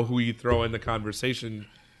even know who you throw in the conversation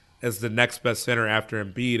as the next best center after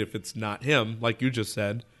Embiid if it's not him, like you just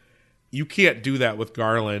said. You can't do that with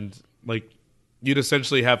Garland. Like, you'd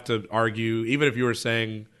essentially have to argue, even if you were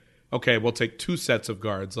saying, okay, we'll take 2 sets of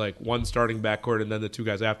guards, like 1 starting backcourt and then the 2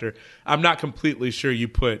 guys after. I'm not completely sure you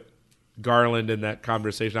put Garland in that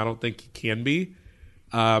conversation. I don't think he can be.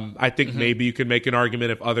 I think maybe you can make an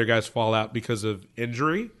argument if other guys fall out because of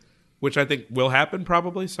injury, which I think will happen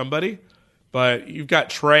probably, somebody. But you've got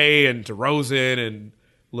Trey and DeRozan and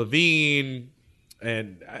Levine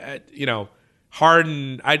and,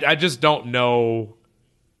 Harden. I just don't know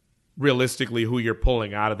realistically who you're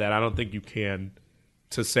pulling out of that. I don't think you can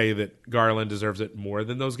to say that Garland deserves it more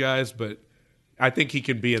than those guys, but I think he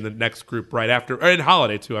can be in the next group right after. And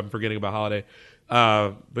Holiday, too. I'm forgetting about Holiday.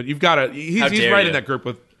 But you've got to. He's right in that group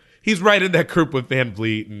with. He's right in that group with Van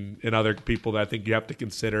Vliet and other people that I think you have to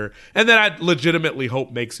consider, and that I legitimately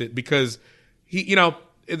hope makes it, because he,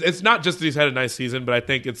 it's not just that he's had a nice season, but I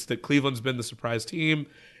think it's that Cleveland's been the surprise team.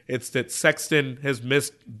 It's that Sexton has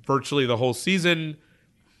missed virtually the whole season.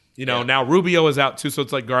 Now Rubio is out too, so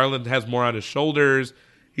it's like Garland has more on his shoulders.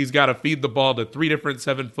 He's got to feed the ball to 3 different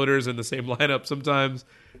 7-footers in the same lineup sometimes.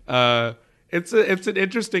 It's an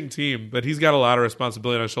interesting team, but he's got a lot of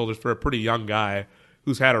responsibility on his shoulders for a pretty young guy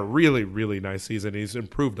who's had a really, really nice season. He's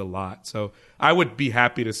improved a lot. So I would be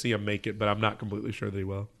happy to see him make it, but I'm not completely sure that he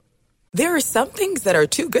will. There are some things that are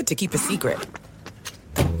too good to keep a secret.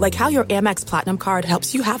 Like how your Amex Platinum card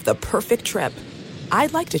helps you have the perfect trip.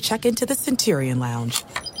 I'd like to check into the Centurion Lounge.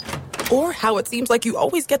 Or how it seems like you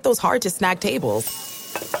always get those hard-to-snag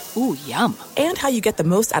tables. Ooh, yum. And how you get the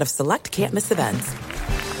most out of select can't-miss events.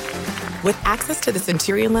 With access to the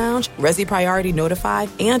Centurion Lounge, Resi Priority Notified,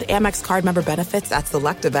 and Amex card member benefits at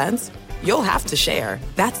select events, you'll have to share.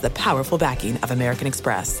 That's the powerful backing of American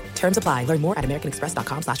Express. Terms apply. Learn more at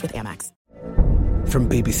americanexpress.com/withAmex. From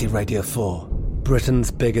BBC Radio 4,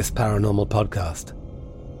 Britain's biggest paranormal podcast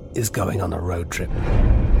is going on a road trip.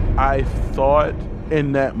 I thought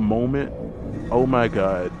in that moment, oh my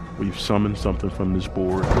God, we've summoned something from this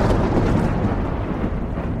board.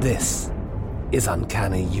 This is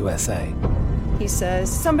Uncanny USA. He says,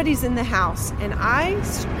 somebody's in the house, and I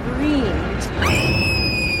screamed.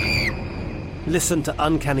 Listen to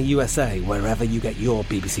Uncanny USA wherever you get your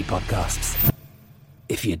BBC podcasts,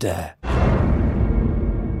 if you dare.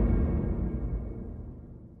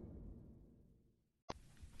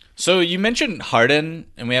 So you mentioned Harden,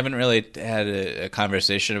 and we haven't really had a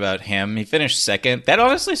conversation about him. He finished second. That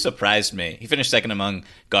honestly surprised me. He finished second among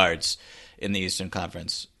guards in the Eastern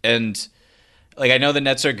Conference. And, like, I know the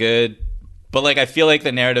Nets are good, but, like, I feel like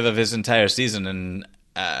the narrative of his entire season, and,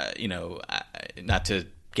 not to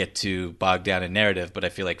get too bogged down in narrative, but I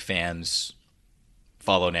feel like fans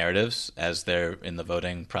follow narratives as they're in the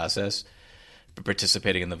voting process,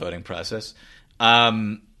 participating in the voting process.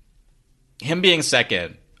 Him being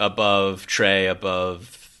second above Trey,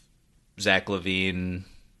 above Zach LaVine,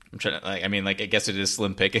 I'm trying to, I guess it is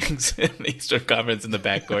slim pickings in the Eastern Conference in the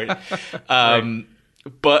backcourt. Right.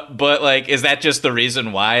 But like, is that just the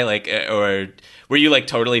reason why? Like, or were you like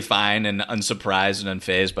totally fine and unsurprised and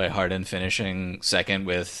unfazed by Harden finishing second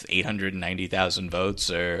with 890,000 votes,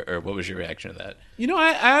 or what was your reaction to that? You know,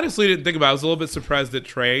 I honestly didn't think about it. I was a little bit surprised that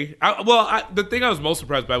Trey. The thing I was most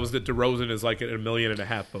surprised by was that DeRozan is like at 1.5 million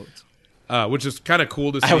votes, which is kind of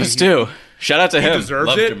cool to see. I was too. Shout out to him. Deserves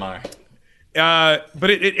Love it. Jamar. But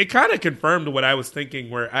it kind of confirmed what I was thinking.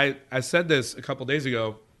 Where I said this a couple days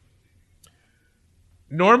ago.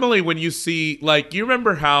 Normally when you see, like, you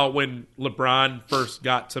remember how when LeBron first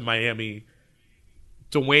got to Miami,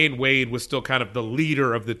 Dwayne Wade was still kind of the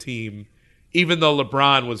leader of the team, even though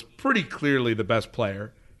LeBron was pretty clearly the best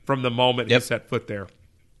player from the moment he set foot there.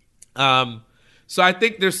 So I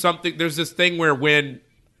think there's this thing where when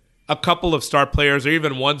a couple of star players or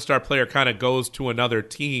even one star player kind of goes to another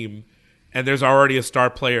team and there's already a star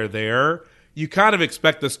player there, you kind of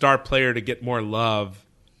expect the star player to get more love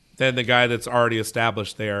than the guy that's already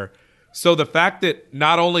established there. So the fact that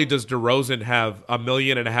not only does DeRozan have 1.5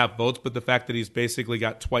 million votes, but the fact that he's basically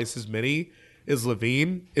got twice as many as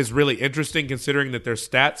LaVine is really interesting, considering that their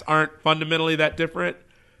stats aren't fundamentally that different.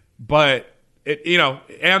 But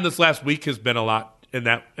and this last week has been a lot in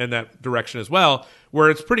that direction as well,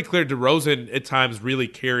 where it's pretty clear DeRozan at times really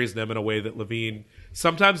carries them in a way that LaVine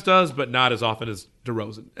sometimes does, but not as often as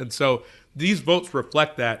DeRozan. And so these votes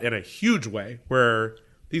reflect that in a huge way, where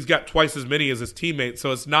he's got twice as many as his teammates,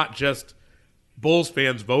 so it's not just Bulls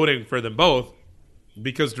fans voting for them both,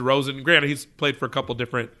 because DeRozan, granted, he's played for a couple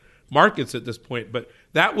different markets at this point, but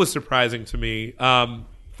that was surprising to me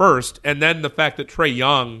first. And then the fact that Trae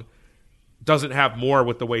Young doesn't have more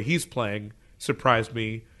with the way he's playing surprised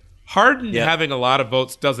me. Harden having a lot of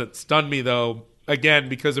votes doesn't stun me, though, again,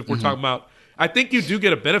 because if we're talking about, I think you do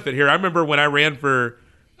get a benefit here. I remember when I ran for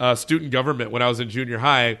student government when I was in junior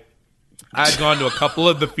high, I had gone to a couple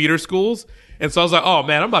of the feeder schools, and so I was like, oh,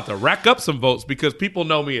 man, I'm about to rack up some votes because people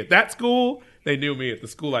know me at that school. They knew me at the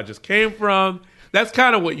school I just came from. That's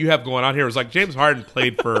kind of what you have going on here. It's like James Harden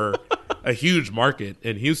played for a huge market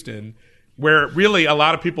in Houston where really a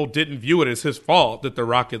lot of people didn't view it as his fault that the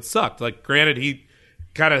Rockets sucked. Like, granted, he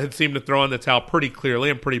kind of had seemed to throw in the towel pretty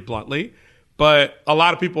clearly and pretty bluntly, but a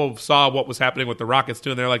lot of people saw what was happening with the Rockets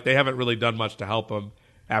too, and they're like, they haven't really done much to help him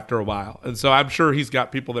after a while. And so I'm sure he's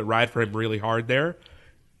got people that ride for him really hard there.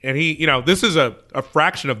 And he, this is a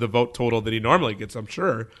fraction of the vote total that he normally gets, I'm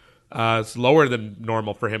sure. It's lower than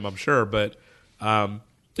normal for him, I'm sure. But, so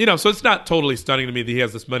it's not totally stunning to me that he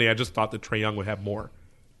has this money. I just thought that Trae Young would have more.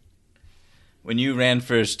 When you ran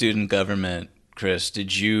for student government, Chris,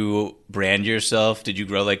 did you brand yourself? Did you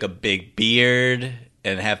grow like a big beard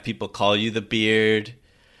and have people call you the Beard?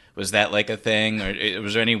 Was that like a thing, or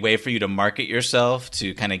was there any way for you to market yourself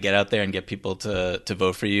to kind of get out there and get people to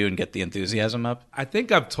vote for you and get the enthusiasm up? I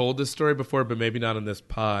think I've told this story before, but maybe not on this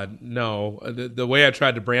pod. No, the way I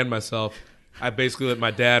tried to brand myself, I basically let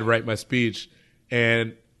my dad write my speech,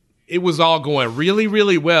 and it was all going really,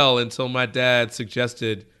 really well until my dad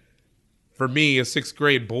suggested, for me, a 6th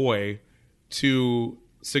grade boy, to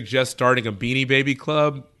suggest starting a Beanie Baby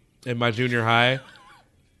club in my junior high.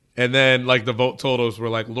 And then, like, the vote totals were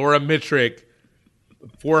like Laura Mitrick,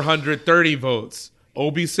 430 votes.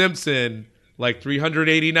 Obi Simpson, like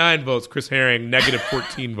 389 votes. Chris Herring, negative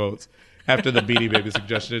 14 votes after the Beanie Baby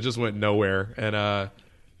suggestion. It just went nowhere. And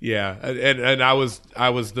Yeah, and I was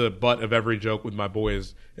the butt of every joke with my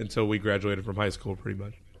boys until we graduated from high school, pretty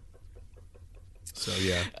much. So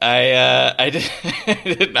yeah, I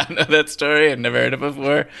did not know that story. I'd never heard it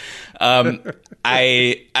before.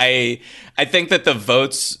 I think that the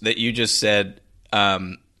votes that you just said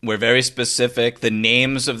were very specific. The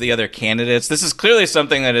names of the other candidates. This is clearly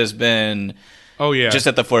something that has been just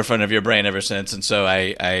at the forefront of your brain ever since. And so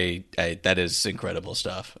I that is incredible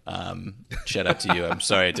stuff. Shout out to you. I'm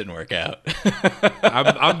sorry it didn't work out.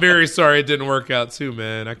 I'm very sorry it didn't work out too,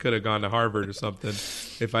 man. I could have gone to Harvard or something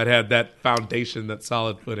if I'd had that foundation, that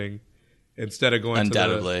solid footing, instead of going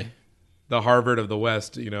to the Harvard of the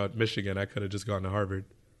West, at Michigan. I could have just gone to Harvard.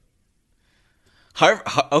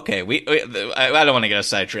 Okay, I don't want to get us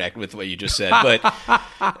sidetracked with what you just said, but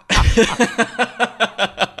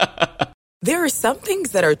there are some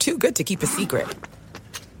things that are too good to keep a secret.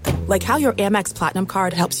 Like how your Amex Platinum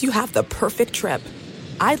card helps you have the perfect trip.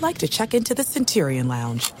 I'd like to check into the Centurion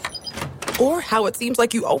Lounge. Or how it seems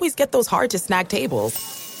like you always get those hard-to-snag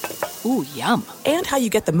tables. Ooh, yum. And how you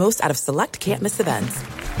get the most out of select can't-miss events.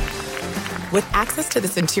 With access to the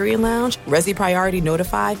Centurion Lounge, Resi Priority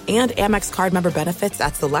Notified, and Amex card member benefits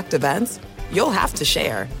at select events, you'll have to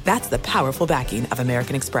share. That's the powerful backing of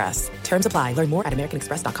American Express. Terms apply. Learn more at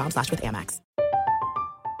americanexpress.com/withAmex.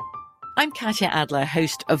 I'm Katya Adler,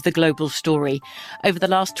 host of The Global Story. Over the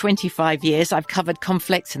last 25 years, I've covered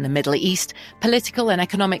conflicts in the Middle East, political and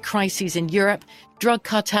economic crises in Europe, drug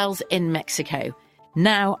cartels in Mexico.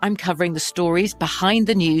 Now I'm covering the stories behind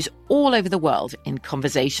the news all over the world in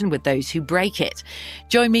conversation with those who break it.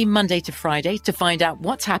 Join me Monday to Friday to find out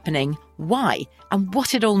what's happening, why, and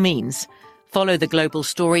what it all means. Follow The Global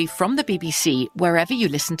Story from the BBC wherever you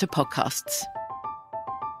listen to podcasts.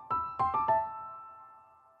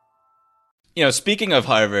 Speaking of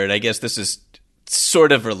Harvard, I guess this is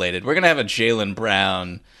sort of related. We're going to have a Jaylen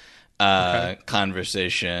Brown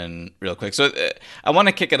conversation real quick. So I want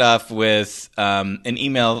to kick it off with an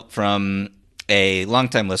email from a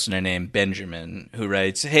longtime listener named Benjamin, who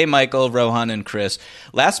writes, "Hey, Michael, Rohan, and Chris.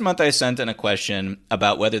 Last month I sent in a question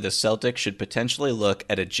about whether the Celtics should potentially look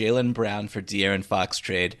at a Jaylen Brown for De'Aaron Fox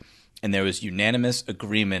trade, and there was unanimous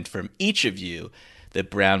agreement from each of you that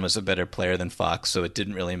Brown was a better player than Fox, so it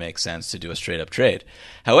didn't really make sense to do a straight-up trade.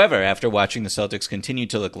 However, after watching the Celtics continue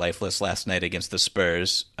to look lifeless last night against the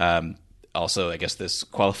Spurs, also I guess this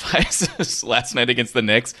qualifies as last night against the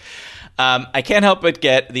Knicks, I can't help but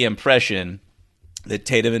get the impression that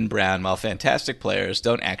Tatum and Brown, while fantastic players,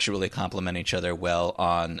 don't actually complement each other well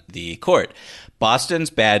on the court.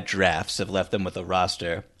 Boston's bad drafts have left them with a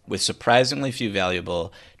roster with surprisingly few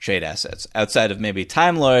valuable trade assets. Outside of maybe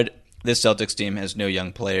Time Lord, this Celtics team has no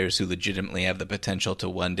young players who legitimately have the potential to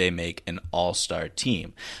one day make an all-star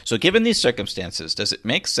team. So given these circumstances, does it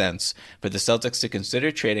make sense for the Celtics to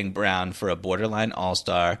consider trading Brown for a borderline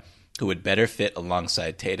all-star who would better fit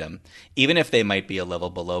alongside Tatum, even if they might be a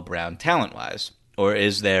level below Brown talent-wise? Or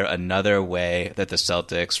is there another way that the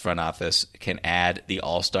Celtics front office can add the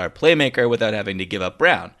all-star playmaker without having to give up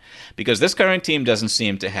Brown? Because this current team doesn't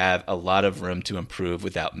seem to have a lot of room to improve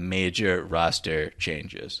without major roster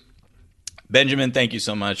changes. Benjamin, thank you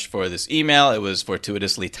so much for this email. It was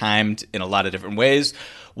fortuitously timed in a lot of different ways.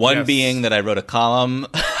 One being that I wrote a column.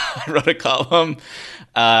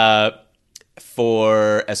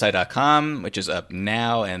 For SI.com, which is up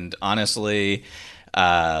now. And honestly,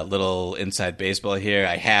 little inside baseball here.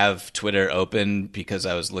 I have Twitter open because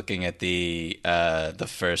I was looking at the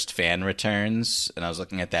first fan returns, and I was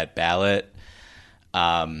looking at that ballot.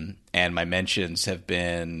 And my mentions have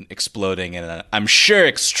been exploding in, I'm sure,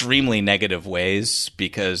 extremely negative ways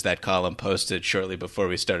because that column posted shortly before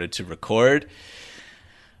we started to record.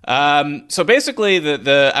 So basically,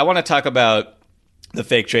 I want to talk about the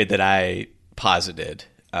fake trade that I posited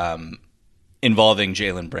involving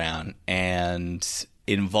Jaylen Brown and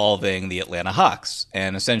involving the Atlanta Hawks.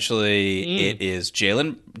 And essentially, it is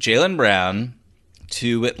Jaylen Brown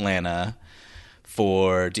to Atlanta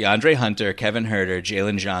for DeAndre Hunter, Kevin Huerter,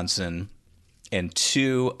 Jalen Johnson, and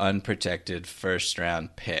 2 unprotected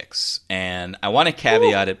first-round picks. And I want to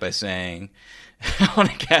caveat it by saying, first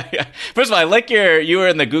of all, I like you were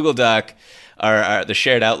in the Google Doc, or the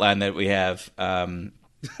shared outline that we have,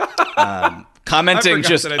 commenting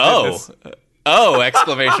just,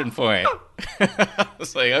 exclamation point. I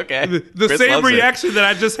was like, okay. The same reaction that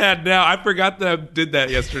I just had now. I forgot that I did that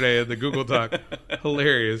yesterday in the Google Doc.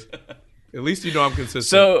 Hilarious. At least you know I'm consistent.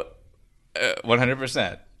 So,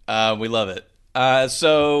 100%. We love it.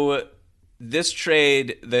 So, this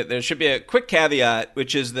trade, there should be a quick caveat,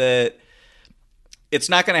 which is that it's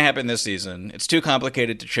not going to happen this season. It's too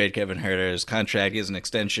complicated to trade Kevin Huerter. His contract is an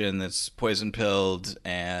extension that's poison-pilled,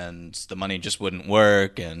 and the money just wouldn't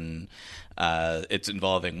work, and it's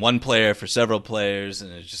involving one player for several players,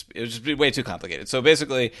 and it would just be way too complicated. So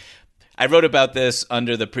basically, I wrote about this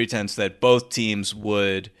under the pretense that both teams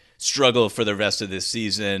would struggle for the rest of this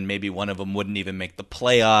season. Maybe one of them wouldn't even make the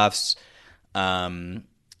playoffs.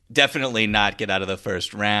 Definitely not get out of the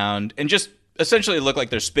first round, and just essentially look like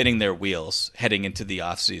they're spinning their wheels heading into the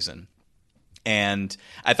offseason. And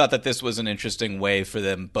I thought that this was an interesting way for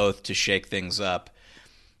them both to shake things up.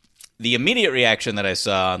 The immediate reaction that I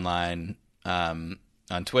saw online, on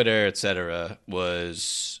Twitter, etc.,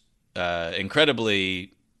 was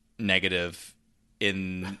incredibly negative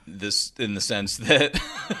in the sense that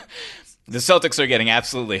the Celtics are getting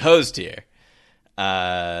absolutely hosed here.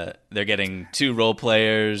 They're getting 2 role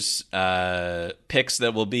players, picks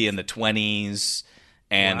that will be in the 20s,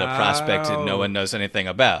 and a prospect that no one knows anything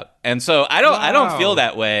about. And so I don't feel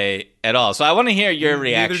that way at all. So I want to hear your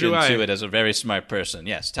reaction to it as a very smart person.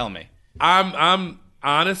 Yes, tell me. I'm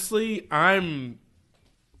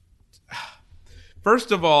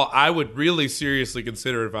first of all, I would really seriously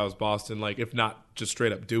consider it if I was Boston, like if not just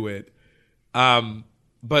straight up do it.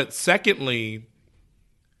 But secondly,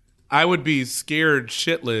 I would be scared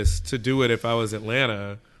shitless to do it if I was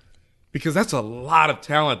Atlanta, because that's a lot of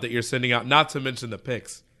talent that you're sending out, not to mention the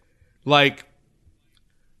picks. Like,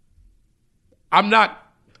 I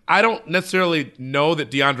don't necessarily know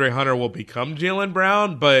that DeAndre Hunter will become Jaylen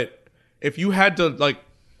Brown, but if you had to, like,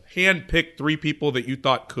 hand pick 3 people that you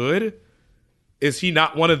thought could, is he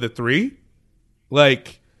not one of the 3?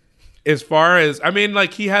 Like, as far as, I mean,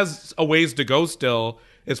 like, he has a ways to go still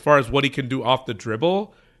as far as what he can do off the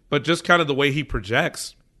dribble, but just kind of the way he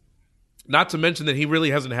projects. Not to mention that he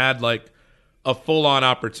really hasn't had, like, a full-on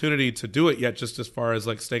opportunity to do it yet, just as far as,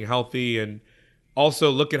 like, staying healthy. And also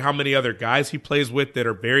look at how many other guys he plays with that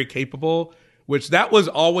are very capable, which that was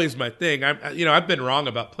always my thing. I've been wrong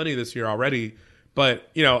about plenty this year already,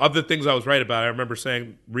 but, of the things I was right about, I remember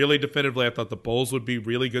saying really definitively I thought the Bulls would be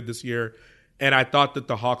really good this year, and I thought that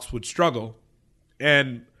the Hawks would struggle.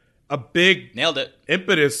 And a big nailed it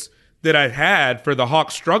impetus that I had for the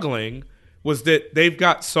Hawks struggling was that they've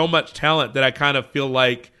got so much talent that I kind of feel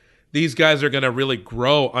like these guys are going to really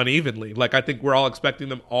grow unevenly. Like, I think we're all expecting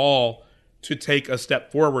them all to take a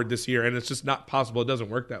step forward this year, and it's just not possible. It doesn't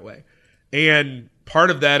work that way. And part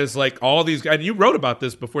of that is, like, all these guys, and you wrote about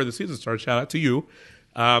this before the season started, shout out to you,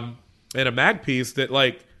 in a mag piece, that,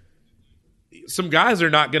 like, some guys are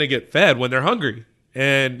not going to get fed when they're hungry.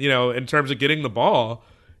 And, in terms of getting the ball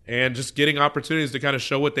and just getting opportunities to kind of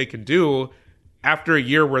show what they can do after a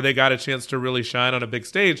year where they got a chance to really shine on a big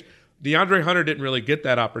stage. DeAndre Hunter didn't really get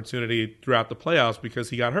that opportunity throughout the playoffs because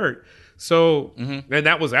he got hurt. So, and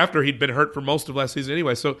that was after he'd been hurt for most of last season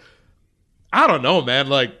anyway. So, I don't know, man.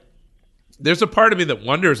 Like, there's a part of me that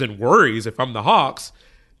wonders and worries if I'm the Hawks.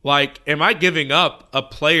 Like, am I giving up a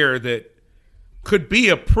player that could be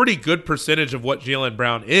a pretty good percentage of what Jaylen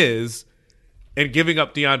Brown is and giving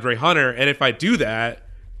up DeAndre Hunter? And if I do that,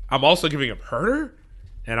 I'm also giving up Huerter,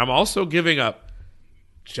 and I'm also giving up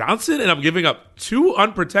Johnson, and I'm giving up 2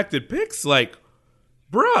 unprotected picks. Like,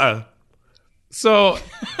 bruh. So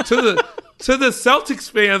to the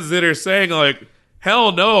Celtics fans that are saying, like,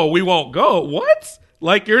 hell no, we won't go. What?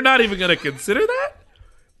 Like, you're not even going to consider that?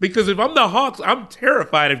 Because if I'm the Hawks, I'm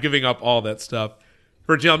terrified of giving up all that stuff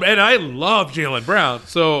for Jaylen. And I love Jaylen Brown.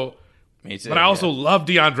 So, me too, but I also love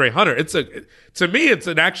DeAndre Hunter. To me, it's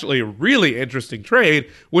an actually really interesting trade,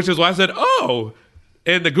 which is why I said, oh,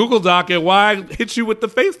 in the Google Doc, and why I hit you with the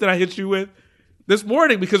face that I hit you with this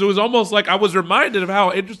morning, because it was almost like I was reminded of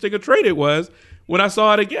how interesting a trade it was when I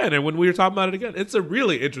saw it again and when we were talking about it again. It's a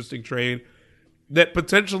really interesting trade that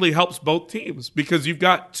potentially helps both teams because you've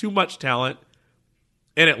got too much talent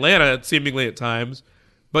in Atlanta, seemingly at times,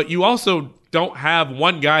 but you also don't have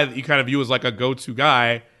one guy that you kind of view as like a go-to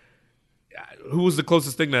guy. Who was the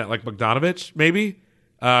closest thing to that? Like Bogdanovich, maybe?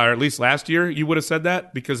 Or at least last year you would have said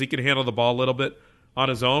that because he can handle the ball a little bit on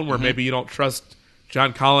his own, where maybe you don't trust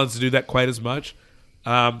John Collins to do that quite as much.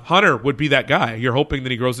 Hunter would be that guy. You're hoping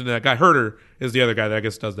that he grows into that guy. Huerter is the other guy that I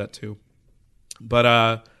guess does that too. But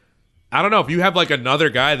I don't know. If you have like another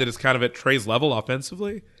guy that is kind of at Trey's level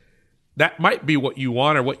offensively, that might be what you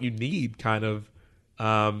want or what you need, kind of.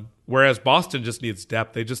 Whereas Boston just needs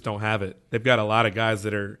depth. They just don't have it. They've got a lot of guys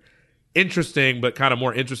that are interesting, but kind of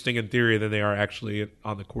more interesting in theory than they are actually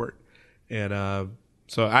on the court. And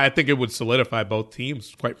so I think it would solidify both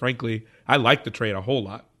teams, quite frankly. I like the trade a whole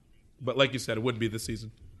lot. But like you said, it wouldn't be this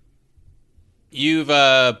season. You've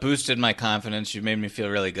boosted my confidence. You've made me feel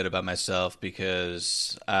really good about myself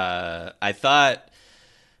because I thought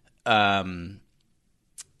that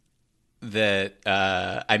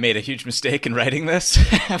I made a huge mistake in writing this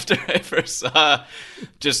after I first saw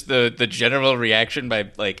just the general reaction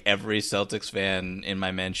by like every Celtics fan in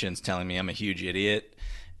my mentions telling me I'm a huge idiot.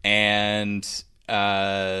 And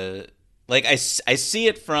like I see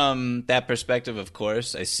it from that perspective, of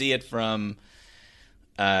course. I see it from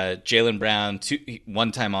Jaylen Brown,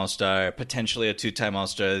 one-time All-Star, potentially a two-time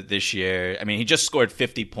All-Star this year. I mean, he just scored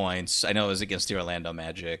 50 points. I know it was against the Orlando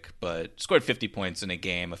Magic, but scored 50 points in a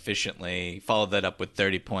game efficiently. Followed that up with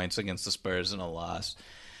 30 points against the Spurs in a loss.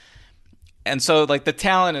 And so, like, the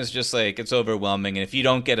talent is just, like, it's overwhelming. And if you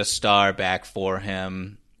don't get a star back for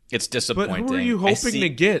him, it's disappointing. But who are you hoping to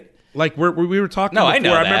get? Like, we were talking before. I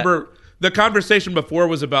know that. I remember the conversation before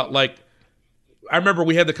was about, like, I remember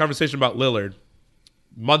we had the conversation about Lillard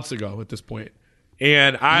months ago at this point.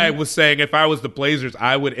 And I was saying if I was the Blazers,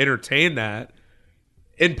 I would entertain that,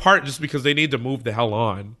 in part just because they need to move the hell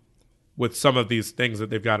on with some of these things that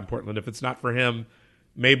they've got in Portland. If it's not for him,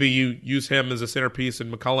 maybe you use him as a centerpiece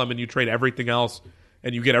in McCollum and you trade everything else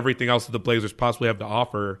and you get everything else that the Blazers possibly have to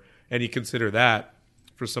offer, and you consider that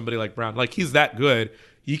for somebody like Brown. Like, he's that good.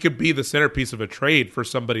 He could be the centerpiece of a trade for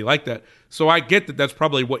somebody like that. So I get that that's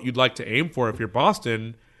probably what you'd like to aim for if you're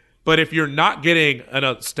Boston. But if you're not getting an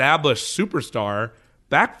established superstar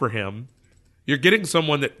back for him, you're getting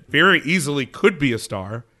someone that very easily could be a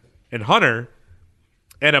star, and Hunter,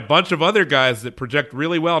 and a bunch of other guys that project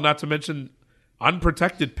really well, not to mention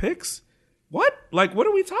unprotected picks. What? Like, what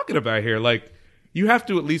are we talking about here? Like, you have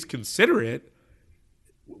to at least consider it.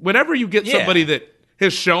 Whenever you get somebody that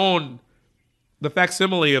has shown the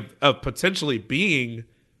facsimile of potentially being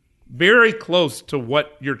very close to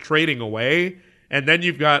what you're trading away, and then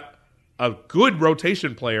you've got a good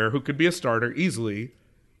rotation player who could be a starter easily,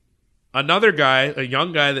 another guy, a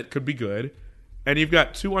young guy that could be good, and you've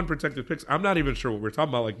got two unprotected picks. I'm not even sure what we're talking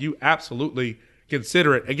about. Like, you absolutely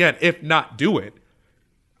consider it. Again, if not, do it.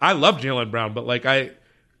 I love Jaylen Brown, but like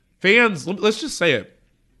fans, let's just say it.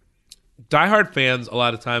 Diehard fans, a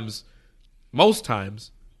lot of times, most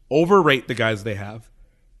times, overrate the guys they have.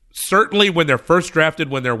 Certainly when they're first drafted,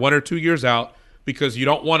 when they're 1 or 2 years out, because you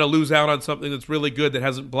don't want to lose out on something that's really good that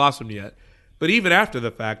hasn't blossomed yet. But even after the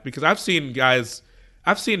fact, because I've seen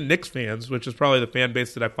Knicks fans, which is probably the fan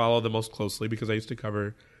base that I follow the most closely because I used to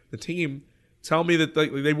cover the team, tell me that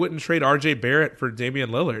they wouldn't trade R.J. Barrett for Damian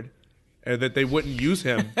Lillard, and that they wouldn't use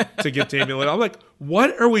him to get Damian Lillard. I'm like,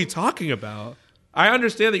 what are we talking about? I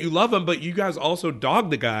understand that you love him, but you guys also dog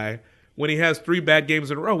the guy when he has 3 bad games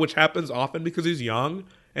in a row, which happens often because he's young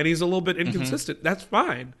and he's a little bit inconsistent. That's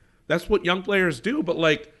fine. That's what young players do. But,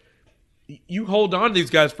 like, you hold on to these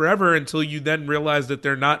guys forever until you then realize that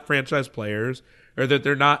they're not franchise players or that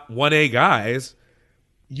they're not 1A guys.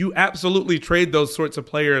 You absolutely trade those sorts of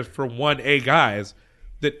players for 1A guys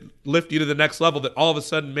that lift you to the next level, that all of a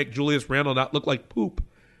sudden make Julius Randle not look like poop.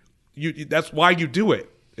 That's why you do it,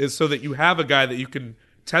 is so that you have a guy that you can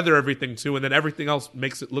tether everything to, and then everything else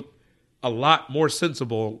makes it look a lot more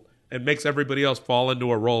sensible and makes everybody else fall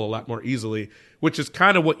into a role a lot more easily, which is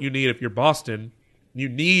kind of what you need if you're Boston. You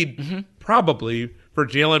need probably for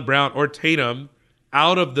Jaylen Brown or Tatum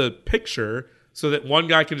out of the picture so that one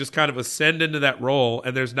guy can just kind of ascend into that role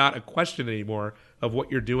and there's not a question anymore of what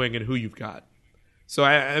you're doing and who you've got. So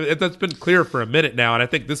that's been clear for a minute now, and I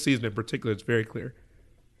think this season in particular it's very clear.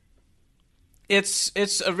 It's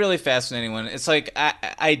a really fascinating one. It's like,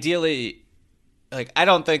 ideally, like, I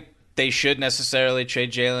don't think they should necessarily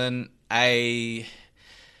trade Jaylen. I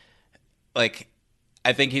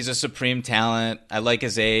think he's a supreme talent. I like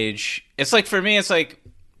his age. It's like, for me, it's like,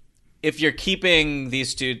 if you're keeping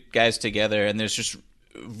these two guys together and there's just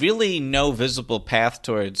really no visible path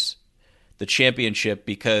towards the championship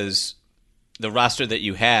because the roster that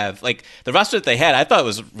you have, like the roster that they had, I thought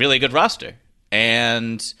was a really good roster.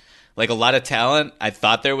 And like a lot of talent. I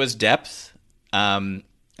thought there was depth. I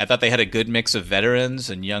thought they had a good mix of veterans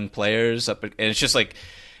and young players. And it's just like,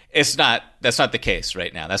 that's not the case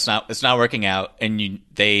right now. It's not working out. And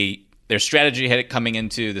their strategy coming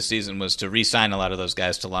into the season was to re-sign a lot of those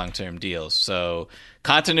guys to long-term deals. So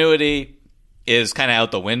continuity is kind of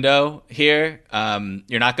out the window here.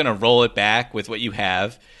 You're not going to roll it back with what you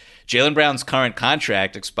have. Jaylen Brown's current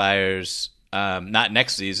contract expires not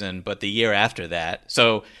next season, but the year after that.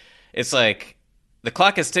 So it's like the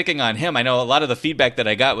clock is ticking on him. I know a lot of the feedback that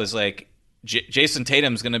I got was like, Jason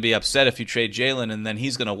Tatum's going to be upset if you trade Jaylen, and then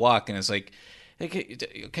he's going to walk. And it's like,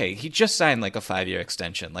 okay, he just signed like a 5-year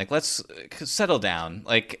extension. Like, let's settle down.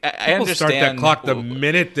 Like, I understand. Start that clock the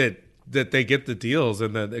minute that they get the deals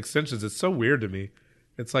and the extensions. It's so weird to me.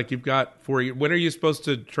 It's like you've got 4 years. When are you supposed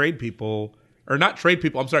to trade people or not trade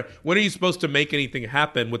people. I'm sorry. When are you supposed to make anything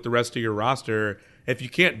happen with the rest of your roster if you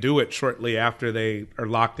can't do it shortly after they are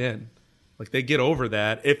locked in? Like, they get over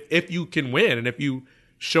that if you can win and if you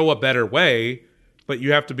show a better way, but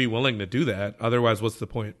you have to be willing to do that. Otherwise, what's the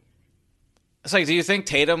point? It's like, do you think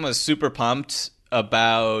Tatum was super pumped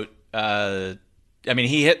about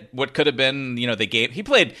he hit what could have been, the game he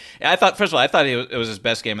played. I thought it was his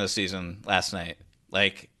best game of the season last night.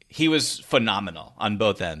 Like, he was phenomenal on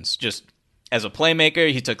both ends. Just as a playmaker,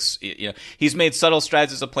 he's made subtle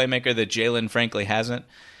strides as a playmaker that Jalen frankly hasn't.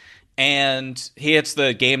 And he hits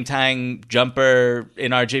the game-tying jumper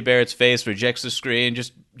in RJ Barrett's face, rejects the screen,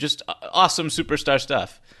 just awesome superstar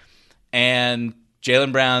stuff. And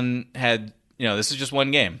Jaylen Brown had, this is just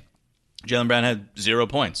one game. Jaylen Brown had 0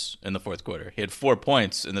 points in the fourth quarter. He had 4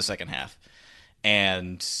 points in the second half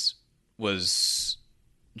and was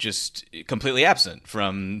just completely absent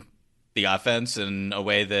from the offense in a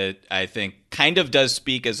way that I think kind of does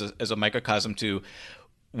speak as a microcosm to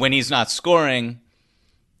when he's not scoring,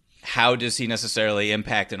 how does he necessarily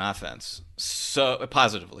impact an offense so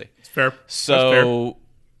positively? It's fair. So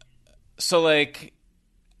like,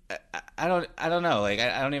 I don't know. Like,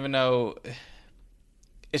 I don't even know.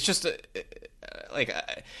 It's just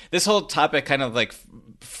this whole topic kind of like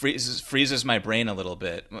freezes my brain a little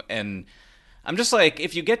bit, and I'm just like,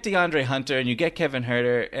 if you get DeAndre Hunter and you get Kevin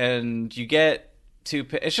Huerter and you get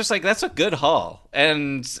it's just like, that's a good haul,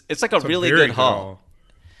 and it's like a really good haul.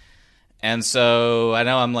 And so I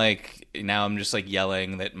know I'm just like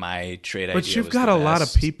yelling that my trade idea. But you've got a lot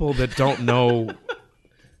of people that don't know.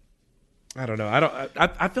 I don't know.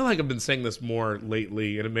 I feel like I've been saying this more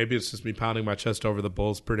lately, and maybe it's just me pounding my chest over the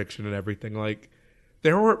Bulls prediction and everything. Like,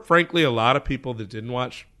 there were frankly a lot of people that didn't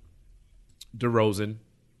watch DeRozan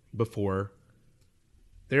before.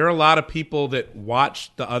 There are a lot of people that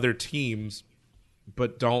watch the other teams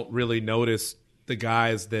but don't really notice the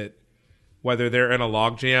guys that, whether they're in a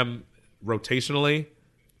logjam rotationally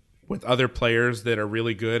with other players that are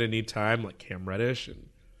really good and need time, like Cam Reddish, and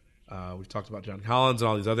we've talked about John Collins and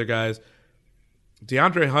all these other guys.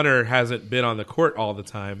 DeAndre Hunter hasn't been on the court all the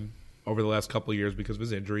time over the last couple of years because of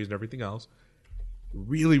his injuries and everything else.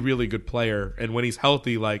 Really, really good player. And when he's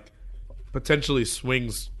healthy, like, potentially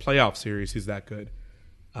swings playoff series, he's that good.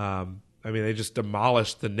 They just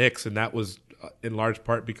demolished the Knicks, and that was in large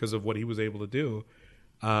part because of what he was able to do.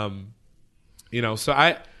 So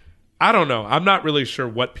I don't know. I'm not really sure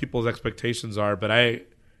what people's expectations are, but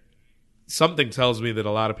something tells me that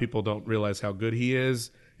a lot of people don't realize how good he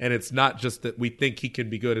is. And it's not just that we think he can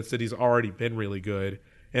be good. It's that he's already been really good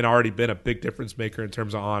and already been a big difference maker in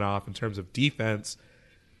terms of on-off, in terms of defense.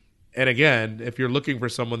 And again, if you're looking for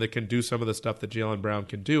someone that can do some of the stuff that Jaylen Brown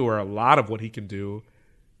can do, or a lot of what he can do,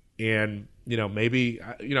 and, maybe,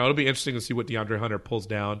 it'll be interesting to see what DeAndre Hunter pulls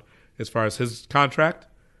down as far as his contract.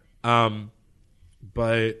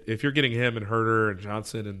 But if you're getting him and Huerter and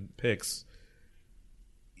Johnson and picks,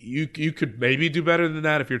 you could maybe do better than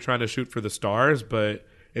that if you're trying to shoot for the stars. But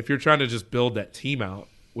if you're trying to just build that team out,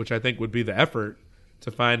 which I think would be the effort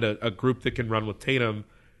to find a group that can run with Tatum,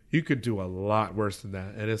 you could do a lot worse than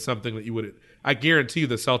that. And it's something that I guarantee you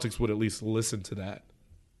the Celtics would at least listen to that.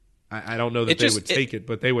 I don't know that they would take it,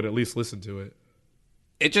 but they would at least listen to it.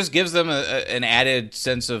 It just gives them an added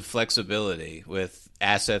sense of flexibility with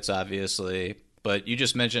assets, obviously. But you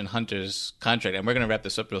just mentioned Hunter's contract, and we're going to wrap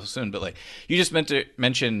this up real soon. But you just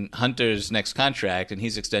mentioned Hunter's next contract, and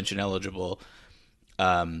he's extension eligible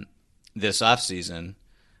this offseason.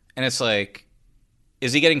 And it's like,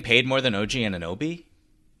 is he getting paid more than OG Anunoby?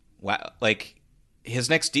 Wow! His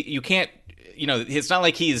next, you can't. It's not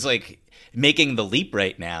like he's making the leap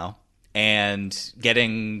right now and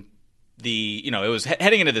getting the. It was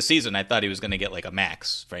heading into the season. I thought he was going to get a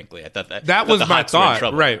max. Frankly, I thought that was my thought.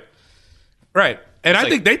 Right. And I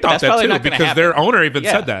think they thought that too, because their owner even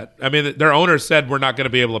said that. Their owner said we're not going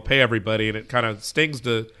to be able to pay everybody, and it kind of stings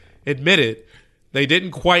to admit it. They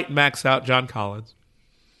didn't quite max out John Collins.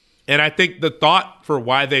 And I think the thought for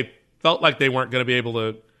why they felt like they weren't going to be able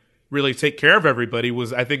to really take care of everybody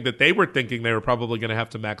was, I think that they were thinking they were probably going to have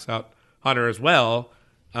to max out Hunter as well.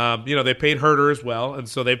 They paid Huerter as well, and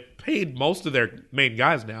so they paid most of their main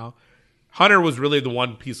guys now. Hunter was really the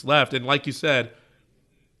one piece left, and like you said,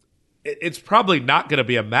 it's probably not going to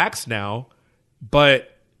be a max now,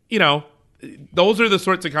 but, those are the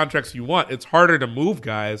sorts of contracts you want. It's harder to move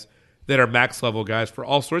guys that are max level guys for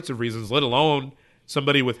all sorts of reasons, let alone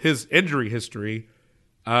somebody with his injury history.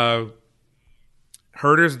 Huerter's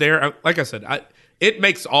there. Like I said, it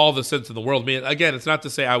makes all the sense in the world. Again, it's not to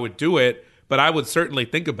say I would do it, but I would certainly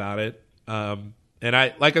think about it. And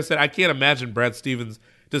like I said, I can't imagine Brad Stevens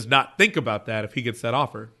does not think about that if he gets that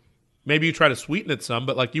offer. Maybe you try to sweeten it some,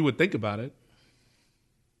 but like you would think about it.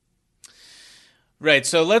 Right.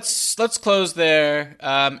 So let's close there.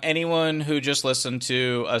 Anyone who just listened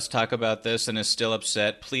to us talk about this and is still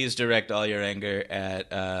upset, please direct all your anger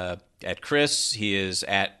at Chris. He is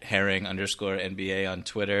at Herring_NBA on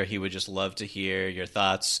Twitter. He would just love to hear your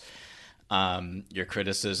thoughts, your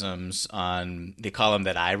criticisms on the column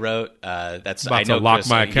that I wrote. That's about I know to lock Chris,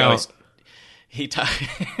 my account. He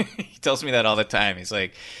tells me that all the time. He's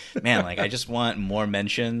like, man, like I just want more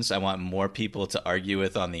mentions. I want more people to argue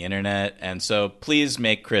with on the internet. And so please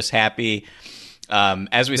make Chris happy.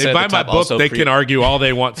 As we said, buy my book. They can argue all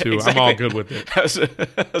they want to. Exactly. I'm all good with it.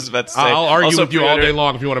 I was about to say, I'll argue with you all day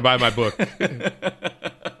long if you want to buy my book.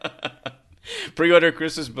 Pre-order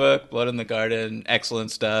Chris's book, Blood in the Garden. Excellent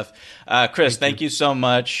stuff. Chris, thank you so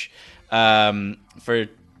much for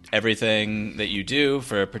everything that you do,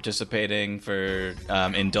 for participating, for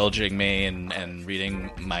indulging me and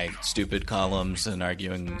reading my stupid columns and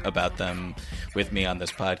arguing about them with me on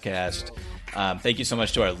this podcast. Thank you so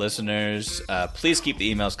much to our listeners. Please keep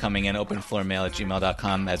the emails coming in,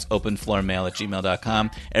 openfloormail@gmail.com. That's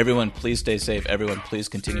openfloormail@gmail.com. Everyone, please stay safe. Everyone, please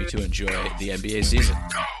continue to enjoy the NBA season.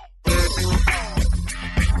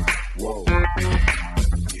 Whoa.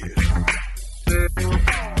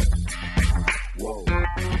 Whoa.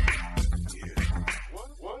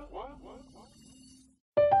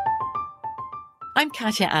 I'm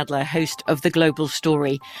Katya Adler, host of The Global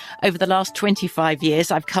Story. Over the last 25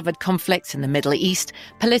 years, I've covered conflicts in the Middle East,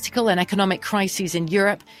 political and economic crises in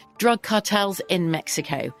Europe, drug cartels in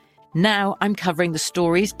Mexico. Now I'm covering the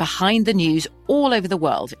stories behind the news all over the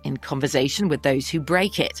world in conversation with those who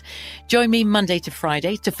break it. Join me Monday to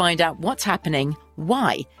Friday to find out what's happening,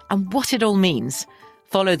 why, and what it all means.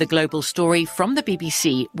 Follow The Global Story from the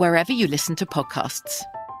BBC wherever you listen to podcasts.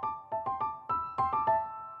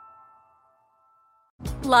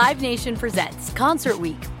 Live Nation presents Concert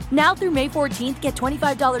Week. Now through May 14th, get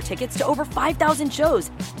 $25 tickets to over 5,000 shows.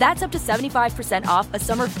 That's up to 75% off a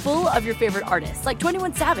summer full of your favorite artists like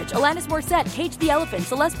 21 Savage, Alanis Morissette, Cage the Elephant,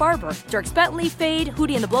 Celeste Barber, Dierks Bentley, Fade,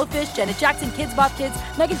 Hootie and the Blowfish, Janet Jackson, Kidz Bop Kids,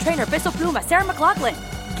 Meghan Trainor, Peso Pluma, Sarah McLachlan.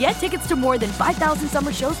 Get tickets to more than 5,000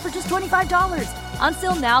 summer shows for just $25. On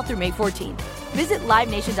sale now through May 14th. Visit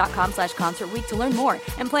LiveNation.com/Concert Week to learn more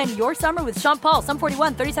and plan your summer with Sean Paul, Sum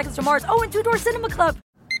 41, 30 Seconds to Mars, and Two Door Cinema Club.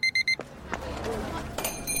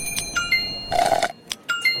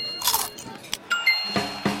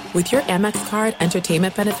 With your Amex card,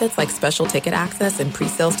 entertainment benefits like special ticket access and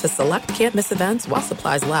pre-sales to select can't-miss events while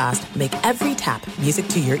supplies last make every tap music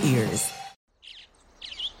to your ears.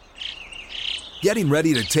 Getting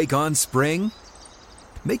ready to take on spring?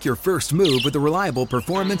 Make your first move with the reliable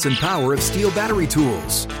performance and power of Steel battery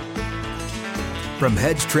tools. From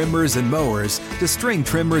hedge trimmers and mowers to string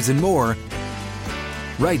trimmers and more,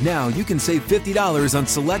 right now you can save $50 on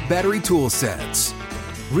select battery tool sets.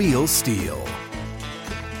 Real Steel.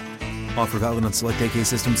 Offer valid on select AK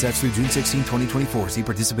system sets through June 16, 2024. See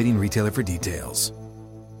participating retailer for details.